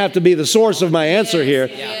going to have to be the source of my answer here.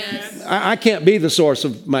 I can't be the source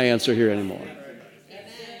of my answer here anymore.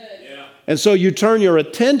 And so you turn your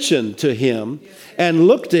attention to Him and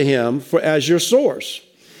look to Him as your source.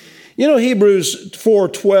 You know, Hebrews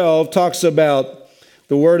 4:12 talks about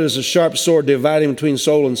the word is a sharp sword dividing between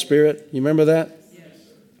soul and spirit. You remember that?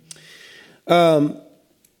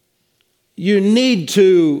 The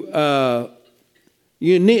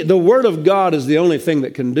Word of God is the only thing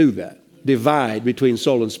that can do that. Divide between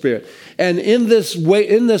soul and spirit. And in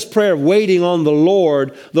this prayer of waiting on the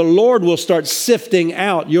Lord will start sifting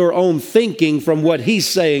out your own thinking from what He's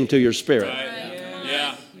saying to your spirit.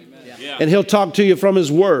 Yeah. And He'll talk to you from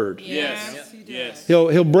His Word. Yes.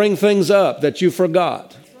 He'll bring things up that you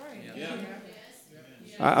forgot.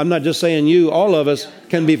 I'm not just saying you, all of us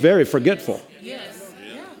can be very forgetful.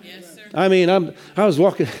 I mean, I was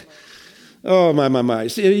walking. Oh, my.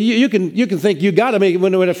 See, you can think you got to make it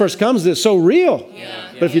when it first comes, it's so real.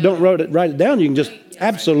 But if you don't write it down, you can just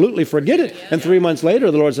absolutely forget it. And 3 months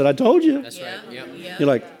later, the Lord said, I told you. That's right. You're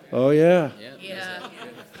like, oh, yeah.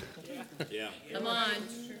 Come on.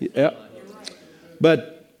 Yeah.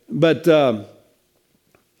 But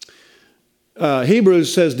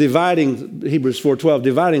Hebrews says Hebrews 4:12,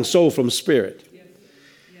 dividing soul from spirit.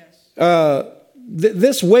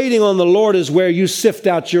 This waiting on the Lord is where you sift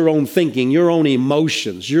out your own thinking, your own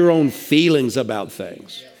emotions, your own feelings about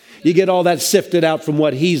things. You get all that sifted out from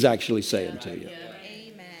what He's actually saying to you.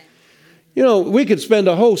 You know, we could spend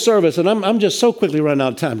a whole service, and I'm just so quickly running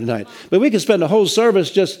out of time tonight, but we could spend a whole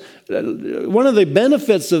service just, one of the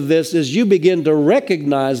benefits of this is you begin to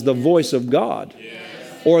recognize the voice of God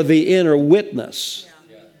or the inner witness.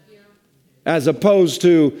 as opposed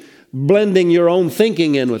to blending your own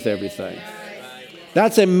thinking in with everything.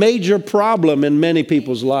 That's a major problem in many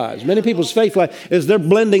people's lives. Many people's faith life is they're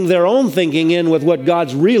blending their own thinking in with what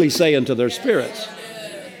God's really saying to their spirits.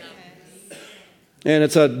 And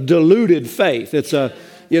it's a diluted faith. It's got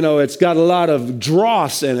a lot of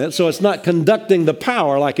dross in it, so it's not conducting the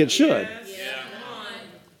power like it should.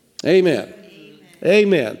 Amen.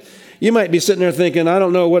 Amen. You might be sitting there thinking, I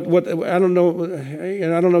don't know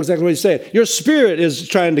exactly what he's saying. Your spirit is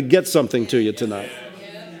trying to get something to you tonight.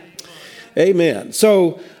 Amen.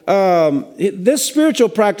 So this spiritual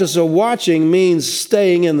practice of watching means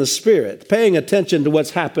staying in the spirit, paying attention to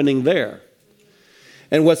what's happening there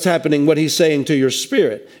and what he's saying to your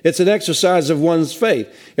spirit. It's an exercise of one's faith.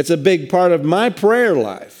 It's a big part of my prayer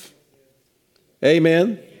life.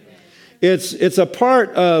 Amen. It's a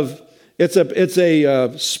part of, it's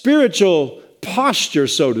a spiritual posture,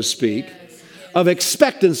 so to speak, of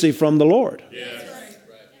expectancy from the Lord.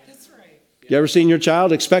 You ever seen your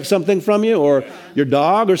child expect something from you, or your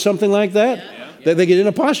dog or something like that? They get in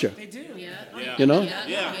a posture. They do. You know?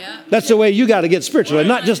 That's the way you got to get spiritually.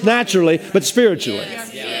 Not just naturally, but spiritually.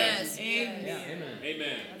 Yes.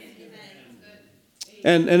 Amen.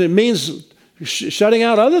 And it means shutting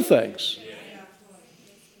out other things.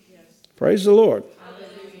 Praise the Lord.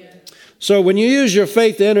 So when you use your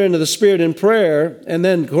faith to enter into the Spirit in prayer, and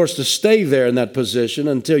then, of course, to stay there in that position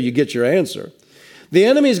until you get your answer, the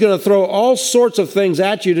enemy is going to throw all sorts of things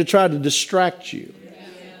at you to try to distract you.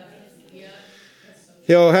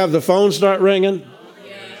 He'll have the phone start ringing.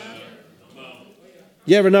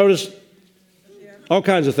 You ever notice all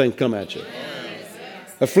kinds of things come at you?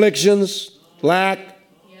 Afflictions, lack,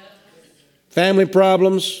 family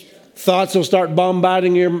problems. Thoughts will start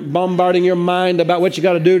bombarding your mind about what you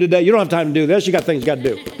got to do today. You don't have time to do this. You got things you got to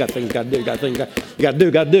do. You got things you got to do. You got things you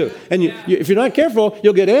got to do. And if you're not careful,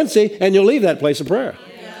 you'll get antsy and you'll leave that place of prayer.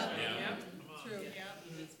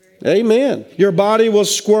 Amen. Your body will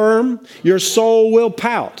squirm. Your soul will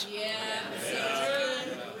pout.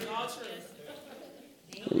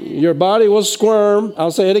 Your body will squirm. I'll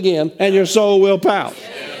say it again. And your soul will pout.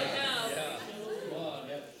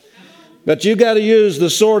 But you got to use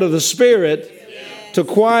the sword of the Spirit to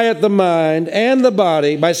quiet the mind and the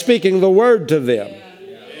body by speaking the word to them.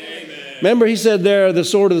 Remember, he said there, the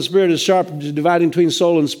sword of the Spirit is sharp, dividing between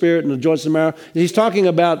soul and spirit and the joints and marrow. He's talking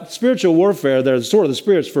about spiritual warfare there. The sword of the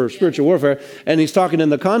Spirit is for spiritual warfare. And he's talking in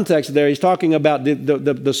the context there, he's talking about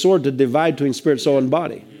the sword to divide between spirit, soul, and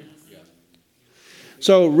body.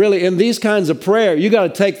 So really, in these kinds of prayer, you got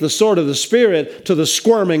to take the sword of the Spirit to the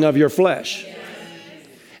squirming of your flesh.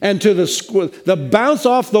 And to the bounce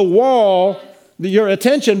off the wall, your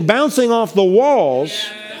attention bouncing off the walls,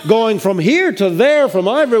 going from here to there, from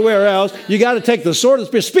everywhere else, you got to take the sword of the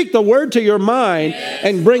Spirit, speak the word to your mind,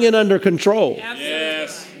 and bring it under control.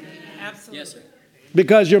 Yes. Absolutely. Yes, sir.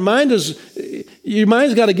 Because your mind's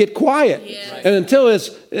got to get quiet, and until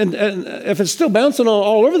and if it's still bouncing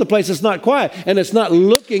all over the place, it's not quiet, and it's not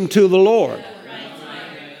looking to the Lord.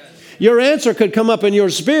 Your answer could come up in your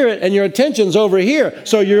spirit and your attention's over here.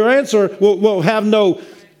 So your answer will have no,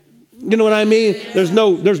 you know what I mean? There's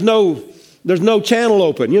no channel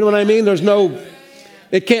open. You know what I mean?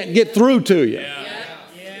 It can't get through to you.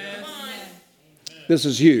 This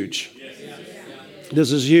is huge.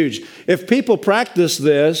 This is huge. If people practice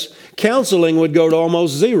this, counseling would go to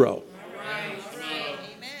almost zero.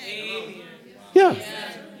 Yeah.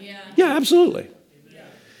 Yeah, absolutely.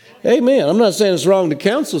 Amen. I'm not saying it's wrong to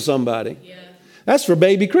counsel somebody. That's for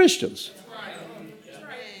baby Christians.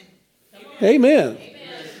 Amen.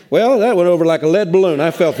 Well, that went over like a lead balloon.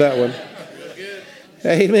 I felt that one.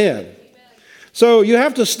 Amen. So you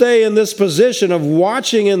have to stay in this position of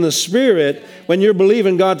watching in the Spirit when you're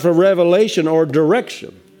believing God for revelation or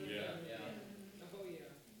direction.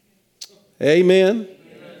 Amen.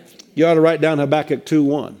 You ought to write down Habakkuk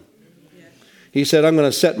 2:1. He said, I'm going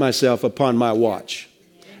to set myself upon my watch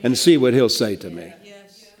and see what he'll say to me.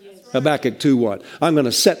 Habakkuk 2:1. I'm going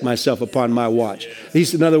to set myself upon my watch.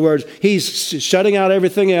 In other words, he's shutting out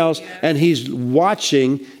everything else and he's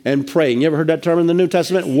watching and praying. You ever heard that term in the New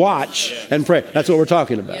Testament? Watch and pray. That's what we're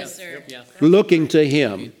talking about. Yes, sir. Looking to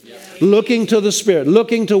him. Looking to the Spirit.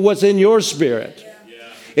 Looking to what's in your spirit.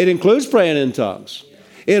 It includes praying in tongues.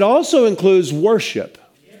 It also includes worship.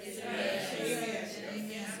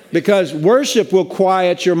 Because worship will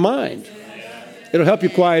quiet your mind. It'll help you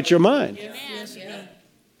quiet your mind.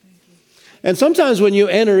 And sometimes when you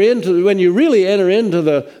really enter into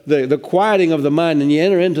the quieting of the mind and you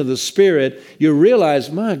enter into the Spirit, you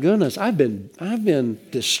realize, my goodness, I've been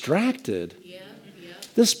distracted.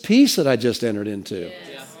 This peace that I just entered into.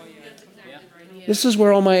 This is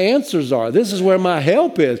where all my answers are. This is where my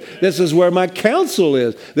help is. This is where my counsel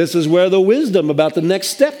is. This is where the wisdom about the next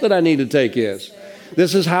step that I need to take is.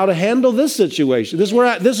 This is how to handle this situation. This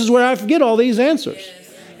is where I get all these answers.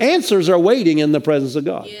 Answers are waiting in the presence of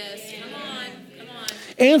God. Yes. Come on.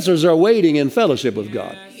 Answers are waiting in fellowship with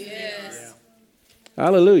God. Yes.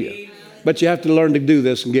 Hallelujah. But you have to learn to do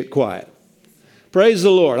this and get quiet. Praise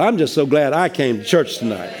the Lord. I'm just so glad I came to church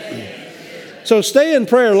tonight. So stay in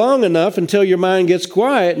prayer long enough until your mind gets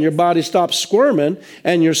quiet and your body stops squirming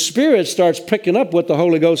and your spirit starts picking up what the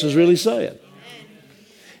Holy Ghost is really saying.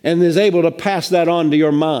 And is able to pass that on to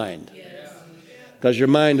your mind. Because your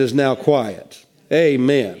mind is now quiet.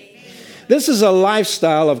 Amen. This is a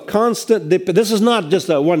lifestyle of constant this is not just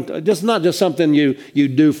something you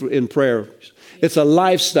do in prayer. It's a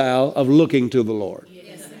lifestyle of looking to the Lord.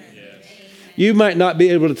 You might not be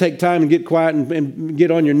able to take time and get quiet and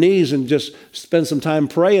get on your knees and just spend some time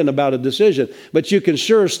praying about a decision, but you can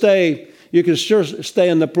sure stay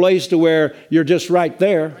in the place to where you're just right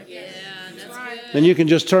there. Yeah, that's good. And you can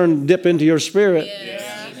just dip into your spirit.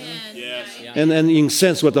 Yes. Amen. Yes. And then you can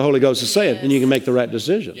sense what the Holy Ghost is saying, and you can make the right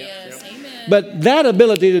decision. Yes. Amen. But that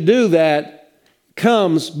ability to do that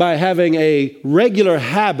comes by having a regular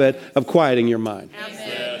habit of quieting your mind Amen.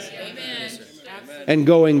 and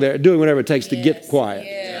going there, doing whatever it takes to get quiet.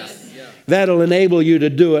 Yes. That'll enable you to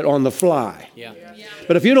do it on the fly.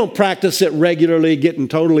 But if you don't practice it regularly, getting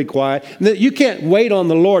totally quiet, you can't wait on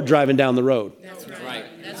the Lord driving down the road. That's right.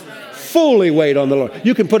 That's right. Fully wait on the Lord.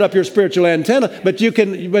 You can put up your spiritual antenna, but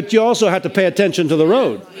you also have to pay attention to the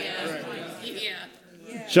road. Yeah.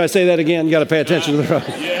 Should I say that again? You got to pay attention to the road.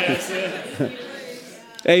 Yes.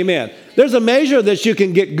 Amen. There's a measure that you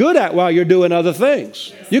can get good at while you're doing other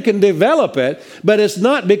things. You can develop it, but it's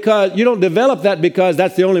not because you don't develop that because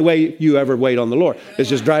that's the only way you ever wait on the Lord. It's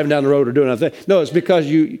just driving down the road or doing other things. No, it's because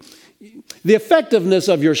the effectiveness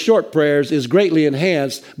of your short prayers is greatly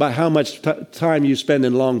enhanced by how much time you spend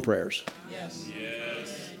in long prayers. That's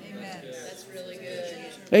really good.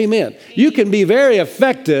 Amen. You can be very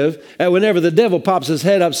effective at whenever the devil pops his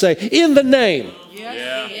head up, say, in the name.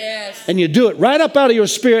 Yes. And you do it right up out of your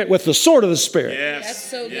spirit with the sword of the Spirit. Yes. That's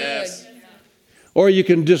so good. Yes. Or you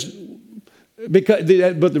can just, but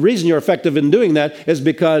the reason you're effective in doing that is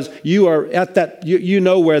because you are at that, you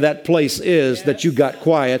know where that place is that you got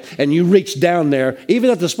quiet and you reach down there, even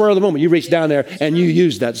at the spur of the moment, you reach down there and you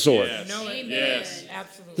use that sword. Amen. Yes.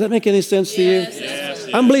 Absolutely. Does that make any sense to you? Yes.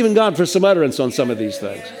 I'm believing God for some utterance on some of these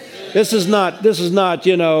things. This is not,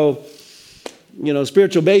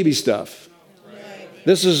 spiritual baby stuff.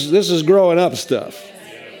 This is growing up stuff.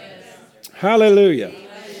 Hallelujah.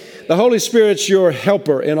 The Holy Spirit's your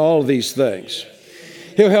helper in all of these things.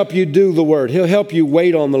 He'll help you do the word. He'll help you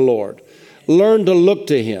wait on the Lord. Learn to look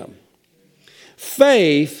to Him.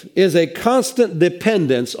 Faith is a constant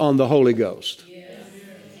dependence on the Holy Ghost.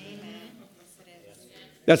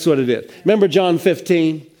 That's what it is. Remember John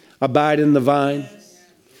 15, abide in the vine?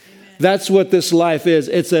 That's what this life is.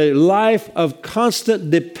 It's a life of constant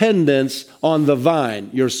dependence on the vine,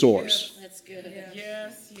 your source. That's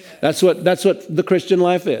good. That's what the Christian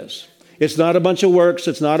life is. It's not a bunch of works.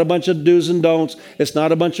 It's not a bunch of do's and don'ts. It's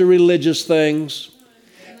not a bunch of religious things.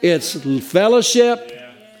 It's fellowship.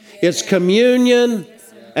 It's communion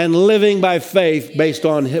and living by faith based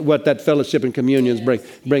on what that fellowship and communion is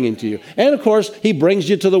bringing to you. And of course, He brings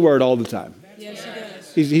you to the Word all the time. Yes,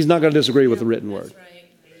 He does. He's not going to disagree with the written Word.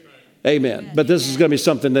 Amen. But this is going to be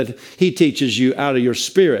something that He teaches you out of your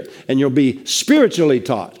spirit, and you'll be spiritually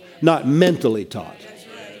taught, not mentally taught.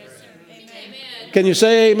 Can you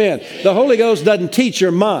say amen? The Holy Ghost doesn't teach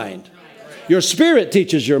your mind. Your spirit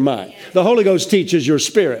teaches your mind. The Holy Ghost teaches your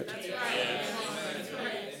spirit.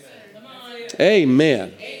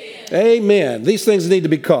 Amen. Amen. These things need to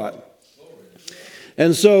be caught.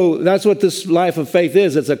 And so that's what this life of faith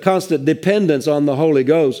is. It's a constant dependence on the Holy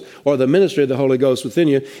Ghost or the ministry of the Holy Ghost within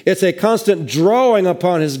you. It's a constant drawing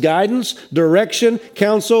upon His guidance, direction,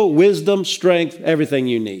 counsel, wisdom, strength, everything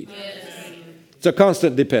you need. It's a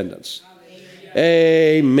constant dependence.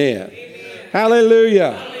 Amen.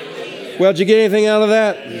 Hallelujah. Well, did you get anything out of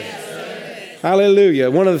that? Hallelujah.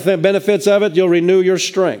 One of the benefits of it, you'll renew your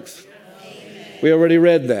strength. We already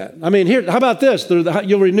read that. I mean, here, how about this?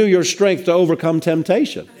 You'll renew your strength to overcome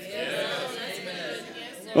temptation.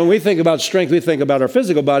 When we think about strength, we think about our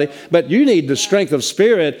physical body, but you need the strength of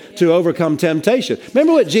spirit to overcome temptation.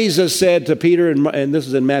 Remember what Jesus said to Peter, and this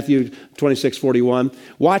is in Matthew 26:41.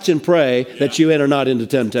 Watch and pray that you enter not into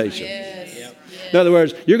temptation. In other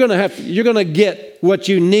words, you're going to get what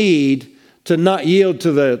you need to not yield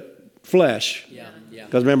to the flesh.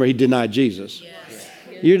 Because remember, He denied Jesus.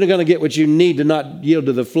 You're going to get what you need to not yield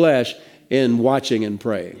to the flesh in watching and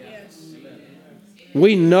praying.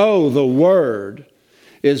 We know the Word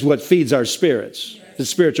is what feeds our spirits, the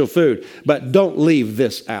spiritual food. But don't leave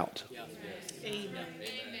this out.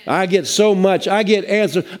 I get so much. I get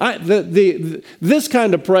answers. This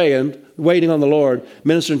kind of praying, waiting on the Lord,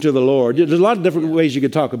 ministering to the Lord. There's a lot of different ways you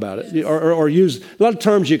could talk about it, or use a lot of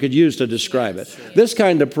terms you could use to describe it. This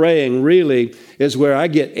kind of praying really is where I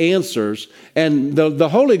get answers, and the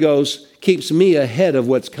Holy Ghost keeps me ahead of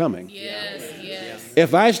what's coming. Yes.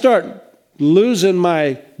 If I start losing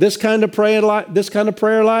this kind of prayer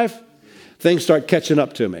life, things start catching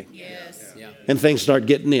up to me, and things start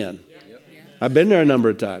getting in. I've been there a number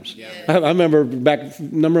of times. I remember back a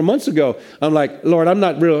number of months ago, I'm like, Lord, I'm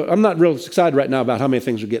not real excited right now about how many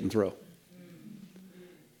things are getting through.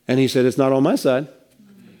 And he said, it's not on my side.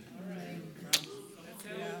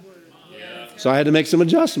 So I had to make some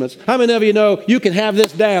adjustments. How many of you know you can have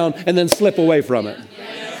this down and then slip away from it?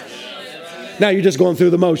 Now you're just going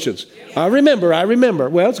through the motions. I remember.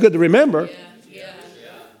 Well, it's good to remember.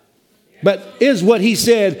 But is what he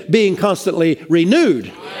said being constantly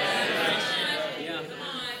renewed?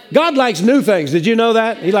 God likes new things. Did you know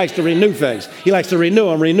that? He likes to renew things. He likes to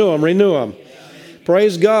renew them.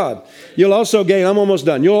 Praise God. You'll also gain, I'm almost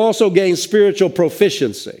done. You'll also gain spiritual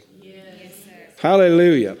proficiency.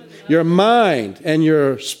 Hallelujah. Your mind and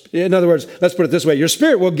in other words, let's put it this way. Your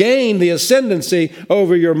spirit will gain the ascendancy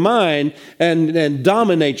over your mind and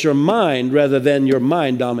dominate your mind rather than your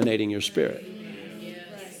mind dominating your spirit.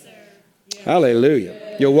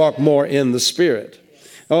 Hallelujah. You'll walk more in the Spirit.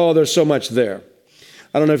 Oh, there's so much there.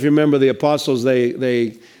 I don't know if you remember the apostles,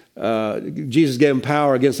 Jesus gave them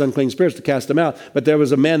power against unclean spirits to cast them out. But there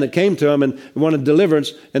was a man that came to him and wanted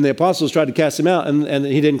deliverance, and the apostles tried to cast him out, and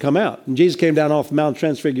he didn't come out. And Jesus came down off the Mount of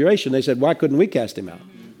Transfiguration. They said, why couldn't we cast him out?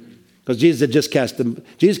 Because Jesus had just cast them.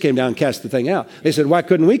 Jesus came down and cast the thing out. They said, why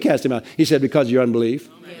couldn't we cast him out? He said, because of your unbelief.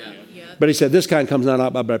 But he said, this kind comes not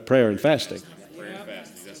out by prayer and fasting.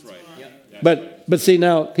 That's right. But see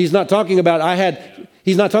now, he's not talking about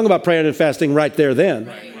praying and fasting right there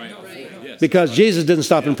then. Because Jesus didn't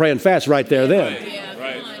stop and pray and fast right there then.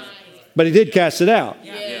 But he did cast it out.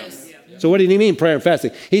 So what did he mean, prayer and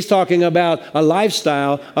fasting? He's talking about a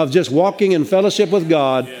lifestyle of just walking in fellowship with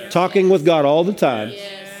God, talking with God all the time,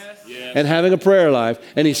 and having a prayer life.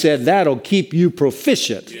 And he said that'll keep you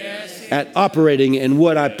proficient at operating in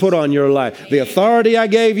what I put on your life. The authority I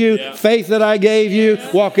gave you, faith that I gave you,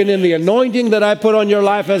 walking in the anointing that I put on your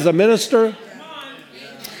life as a minister,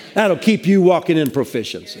 that'll keep you walking in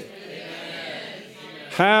proficiency.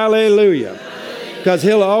 Hallelujah. Because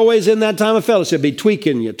he'll always in that time of fellowship be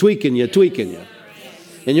tweaking you.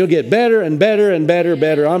 And you'll get better and better and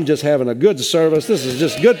better. I'm just having a good service. This is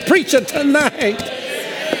just good preaching tonight.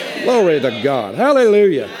 Glory to God.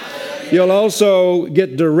 Hallelujah. You'll also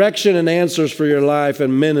get direction and answers for your life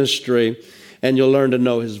and ministry, and you'll learn to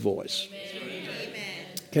know his voice.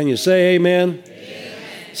 Can you say amen?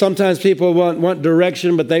 Sometimes people want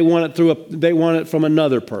direction, but they want it from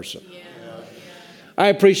another person. I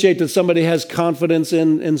appreciate that somebody has confidence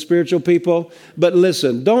in spiritual people, but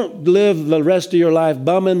listen, don't live the rest of your life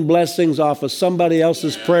bumming blessings off of somebody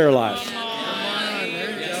else's prayer life.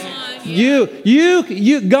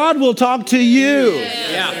 God will talk to you.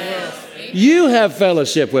 You have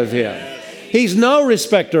fellowship with him. He's no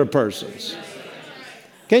respecter of persons.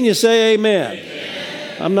 Can you say amen?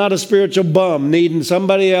 I'm not a spiritual bum needing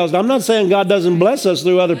somebody else. I'm not saying God doesn't bless us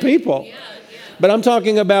through other people. But I'm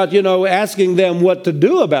talking about, asking them what to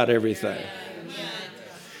do about everything.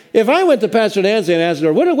 If I went to Pastor Nancy and asked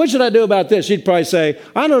her, what should I do about this? She'd probably say,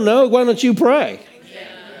 I don't know. Why don't you pray?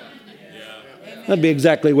 That'd be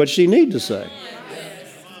exactly what she needs to say.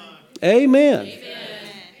 Amen.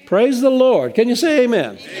 Praise the Lord. Can you say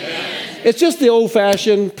amen? It's just the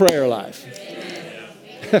old-fashioned prayer life.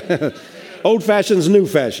 Old-fashioned's new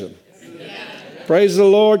fashion. Praise the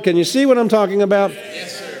Lord. Can you see what I'm talking about?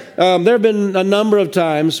 There have been a number of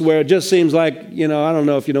times where it just seems like, I don't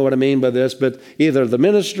know if you know what I mean by this, but either the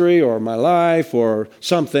ministry or my life or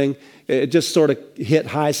something, it just sort of hit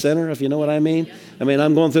high center, if you know what I mean. I mean,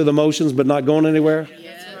 I'm going through the motions, but not going anywhere.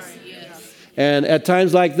 And at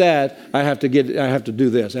times like that, I have to do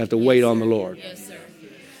this. I have to wait on the Lord.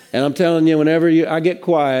 And I'm telling you, whenever I get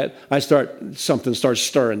quiet, something starts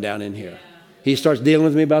stirring down in here. He starts dealing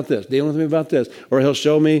with me about this, or he'll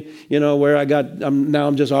show me, where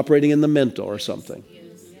I'm just operating in the mental or something,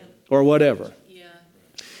 or whatever. You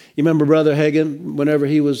remember Brother Hagin, whenever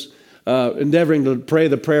he was endeavoring to pray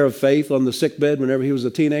the prayer of faith on the sickbed, whenever he was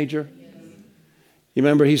a teenager? You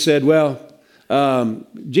remember he said,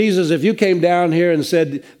 Jesus, if you came down here and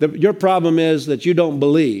said, your problem is that you don't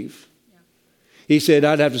believe. He said,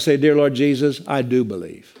 I'd have to say, dear Lord Jesus, I do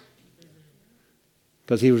believe.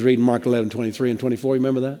 Because he was reading Mark 11:23 and 24. You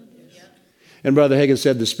remember that? And Brother Hagin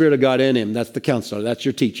said, the Spirit of God in him, that's the counselor, that's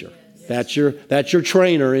your teacher. That's your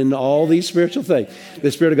trainer in all these spiritual things.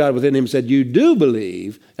 The Spirit of God within him said, you do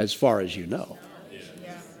believe as far as you know.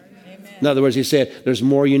 In other words, he said, there's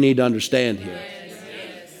more you need to understand here.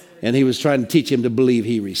 And he was trying to teach him to believe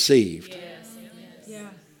he received.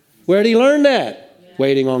 Where did he learn that?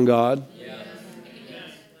 Waiting on God.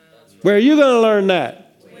 Where are you going to learn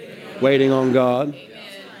that? Waiting on God.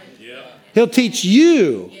 He'll teach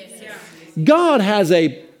you. God has a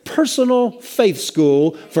personal faith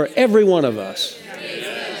school for every one of us.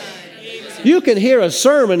 You can hear a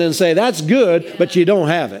sermon and say, that's good, but you don't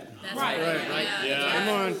have it.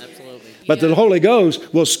 But the Holy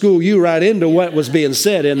Ghost will school you right into what was being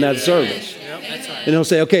said in that service. And he'll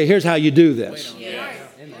say, okay, here's how you do this.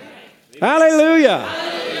 Hallelujah.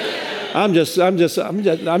 I want to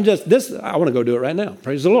go do it right now.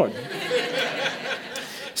 Praise the Lord.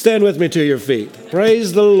 Stand with me to your feet.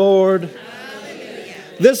 Praise the Lord.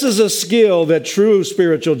 This is a skill that true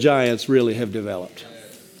spiritual giants really have developed.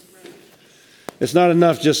 It's not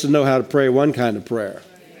enough just to know how to pray one kind of prayer.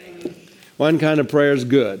 One kind of prayer is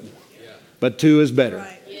good, but two is better,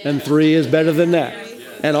 and three is better than that,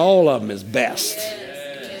 and all of them is best.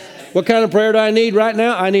 What kind of prayer do I need right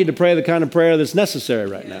now? I need to pray the kind of prayer that's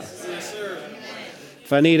necessary right now.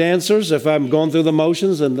 If I need answers, if I'm going through the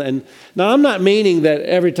motions, and now I'm not meaning that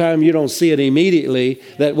every time you don't see it immediately,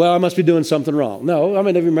 that, well, I must be doing something wrong. No, I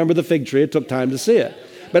mean, if you remember the fig tree, it took time to see it.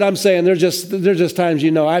 But I'm saying there's just times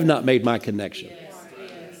I've not made my connection.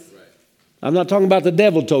 I'm not talking about the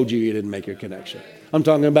devil told you didn't make your connection. I'm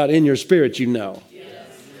talking about in your spirit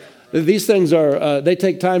These things they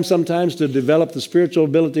take time sometimes to develop the spiritual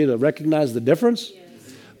ability to recognize the difference.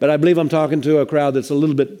 But I believe I'm talking to a crowd that's a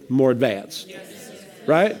little bit more advanced.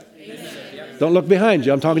 Right? Don't look behind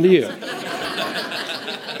you. I'm talking to you.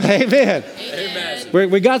 Amen.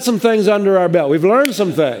 We got some things under our belt. We've learned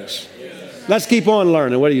some things. Let's keep on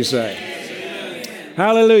learning. What do you say?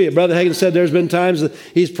 Hallelujah. Brother Hagin said there's been times that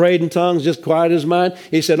he's prayed in tongues, just quiet his mind.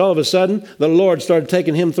 He said all of a sudden the Lord started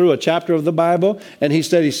taking him through a chapter of the Bible, and he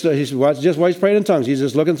said just while he's praying in tongues, he's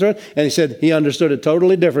just looking through it, and he said he understood it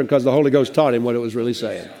totally different because the Holy Ghost taught him what it was really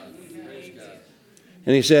saying.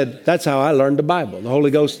 And he said, that's how I learned the Bible. The Holy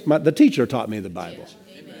Ghost, the teacher taught me the Bible.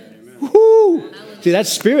 Woo! See, that's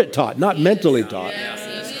spirit taught, not mentally taught.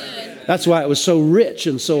 That's why it was so rich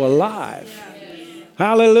and so alive.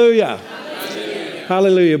 Hallelujah.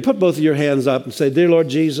 Hallelujah. Put both of your hands up and say, dear Lord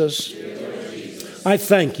Jesus, I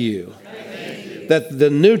thank you that the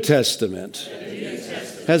New Testament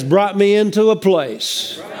has brought me into a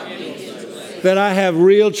place that I have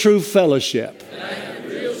real true fellowship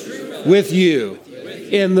with you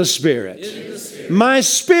in the Spirit. My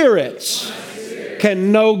spirits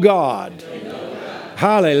can know God.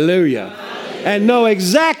 Hallelujah. And know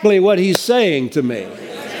exactly what He's saying to me.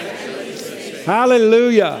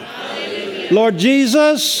 Hallelujah. Lord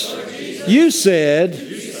Jesus, you said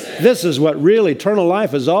this is what real eternal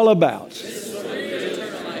life is all about.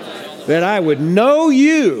 That I would know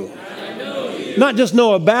you. Not just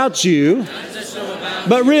know about you,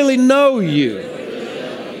 but really know you.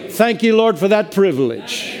 Thank you, Lord, for that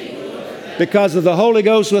privilege. Because of the Holy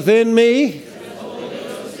Ghost within me,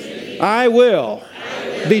 I will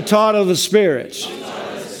be taught of the Spirit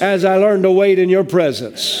as I learn to wait in your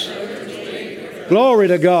presence. Glory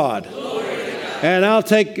to God. And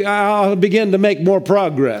I'll begin to make more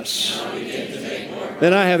progress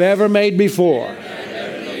than I have ever made before.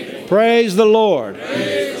 Praise the Lord.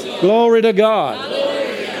 Glory to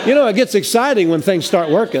God. You know, it gets exciting when things start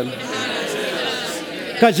working.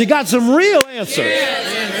 Because you got some real answers.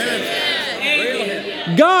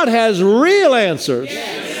 God has real answers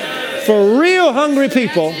for real hungry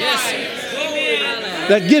people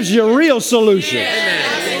that gives you real solutions.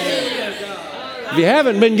 If you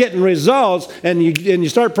haven't been getting results and you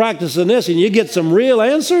start practicing this and you get some real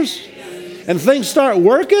answers and things start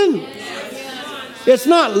working, it's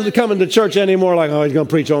not coming to church anymore like, oh, he's going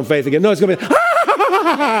to preach on faith again. No, it's going to be,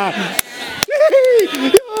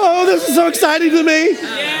 oh, this is so exciting to me.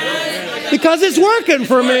 Because it's working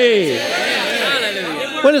for me.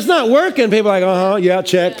 When it's not working, people are like, yeah,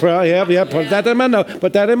 check, yeah, put that in my note,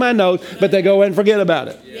 put that in my note, but they go away and forget about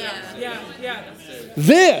it.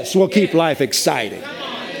 This will keep life exciting.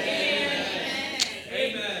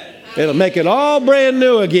 It'll make it all brand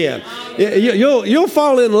new again. You'll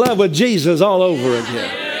fall in love with Jesus all over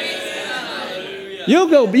again.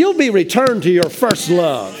 You'll be returned to your first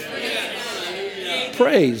love.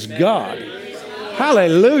 Praise God.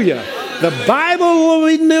 Hallelujah. The Bible will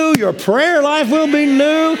be new. Your prayer life will be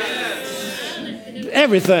new.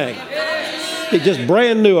 Everything. It's just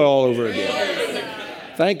brand new all over again.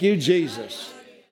 Thank you, Jesus.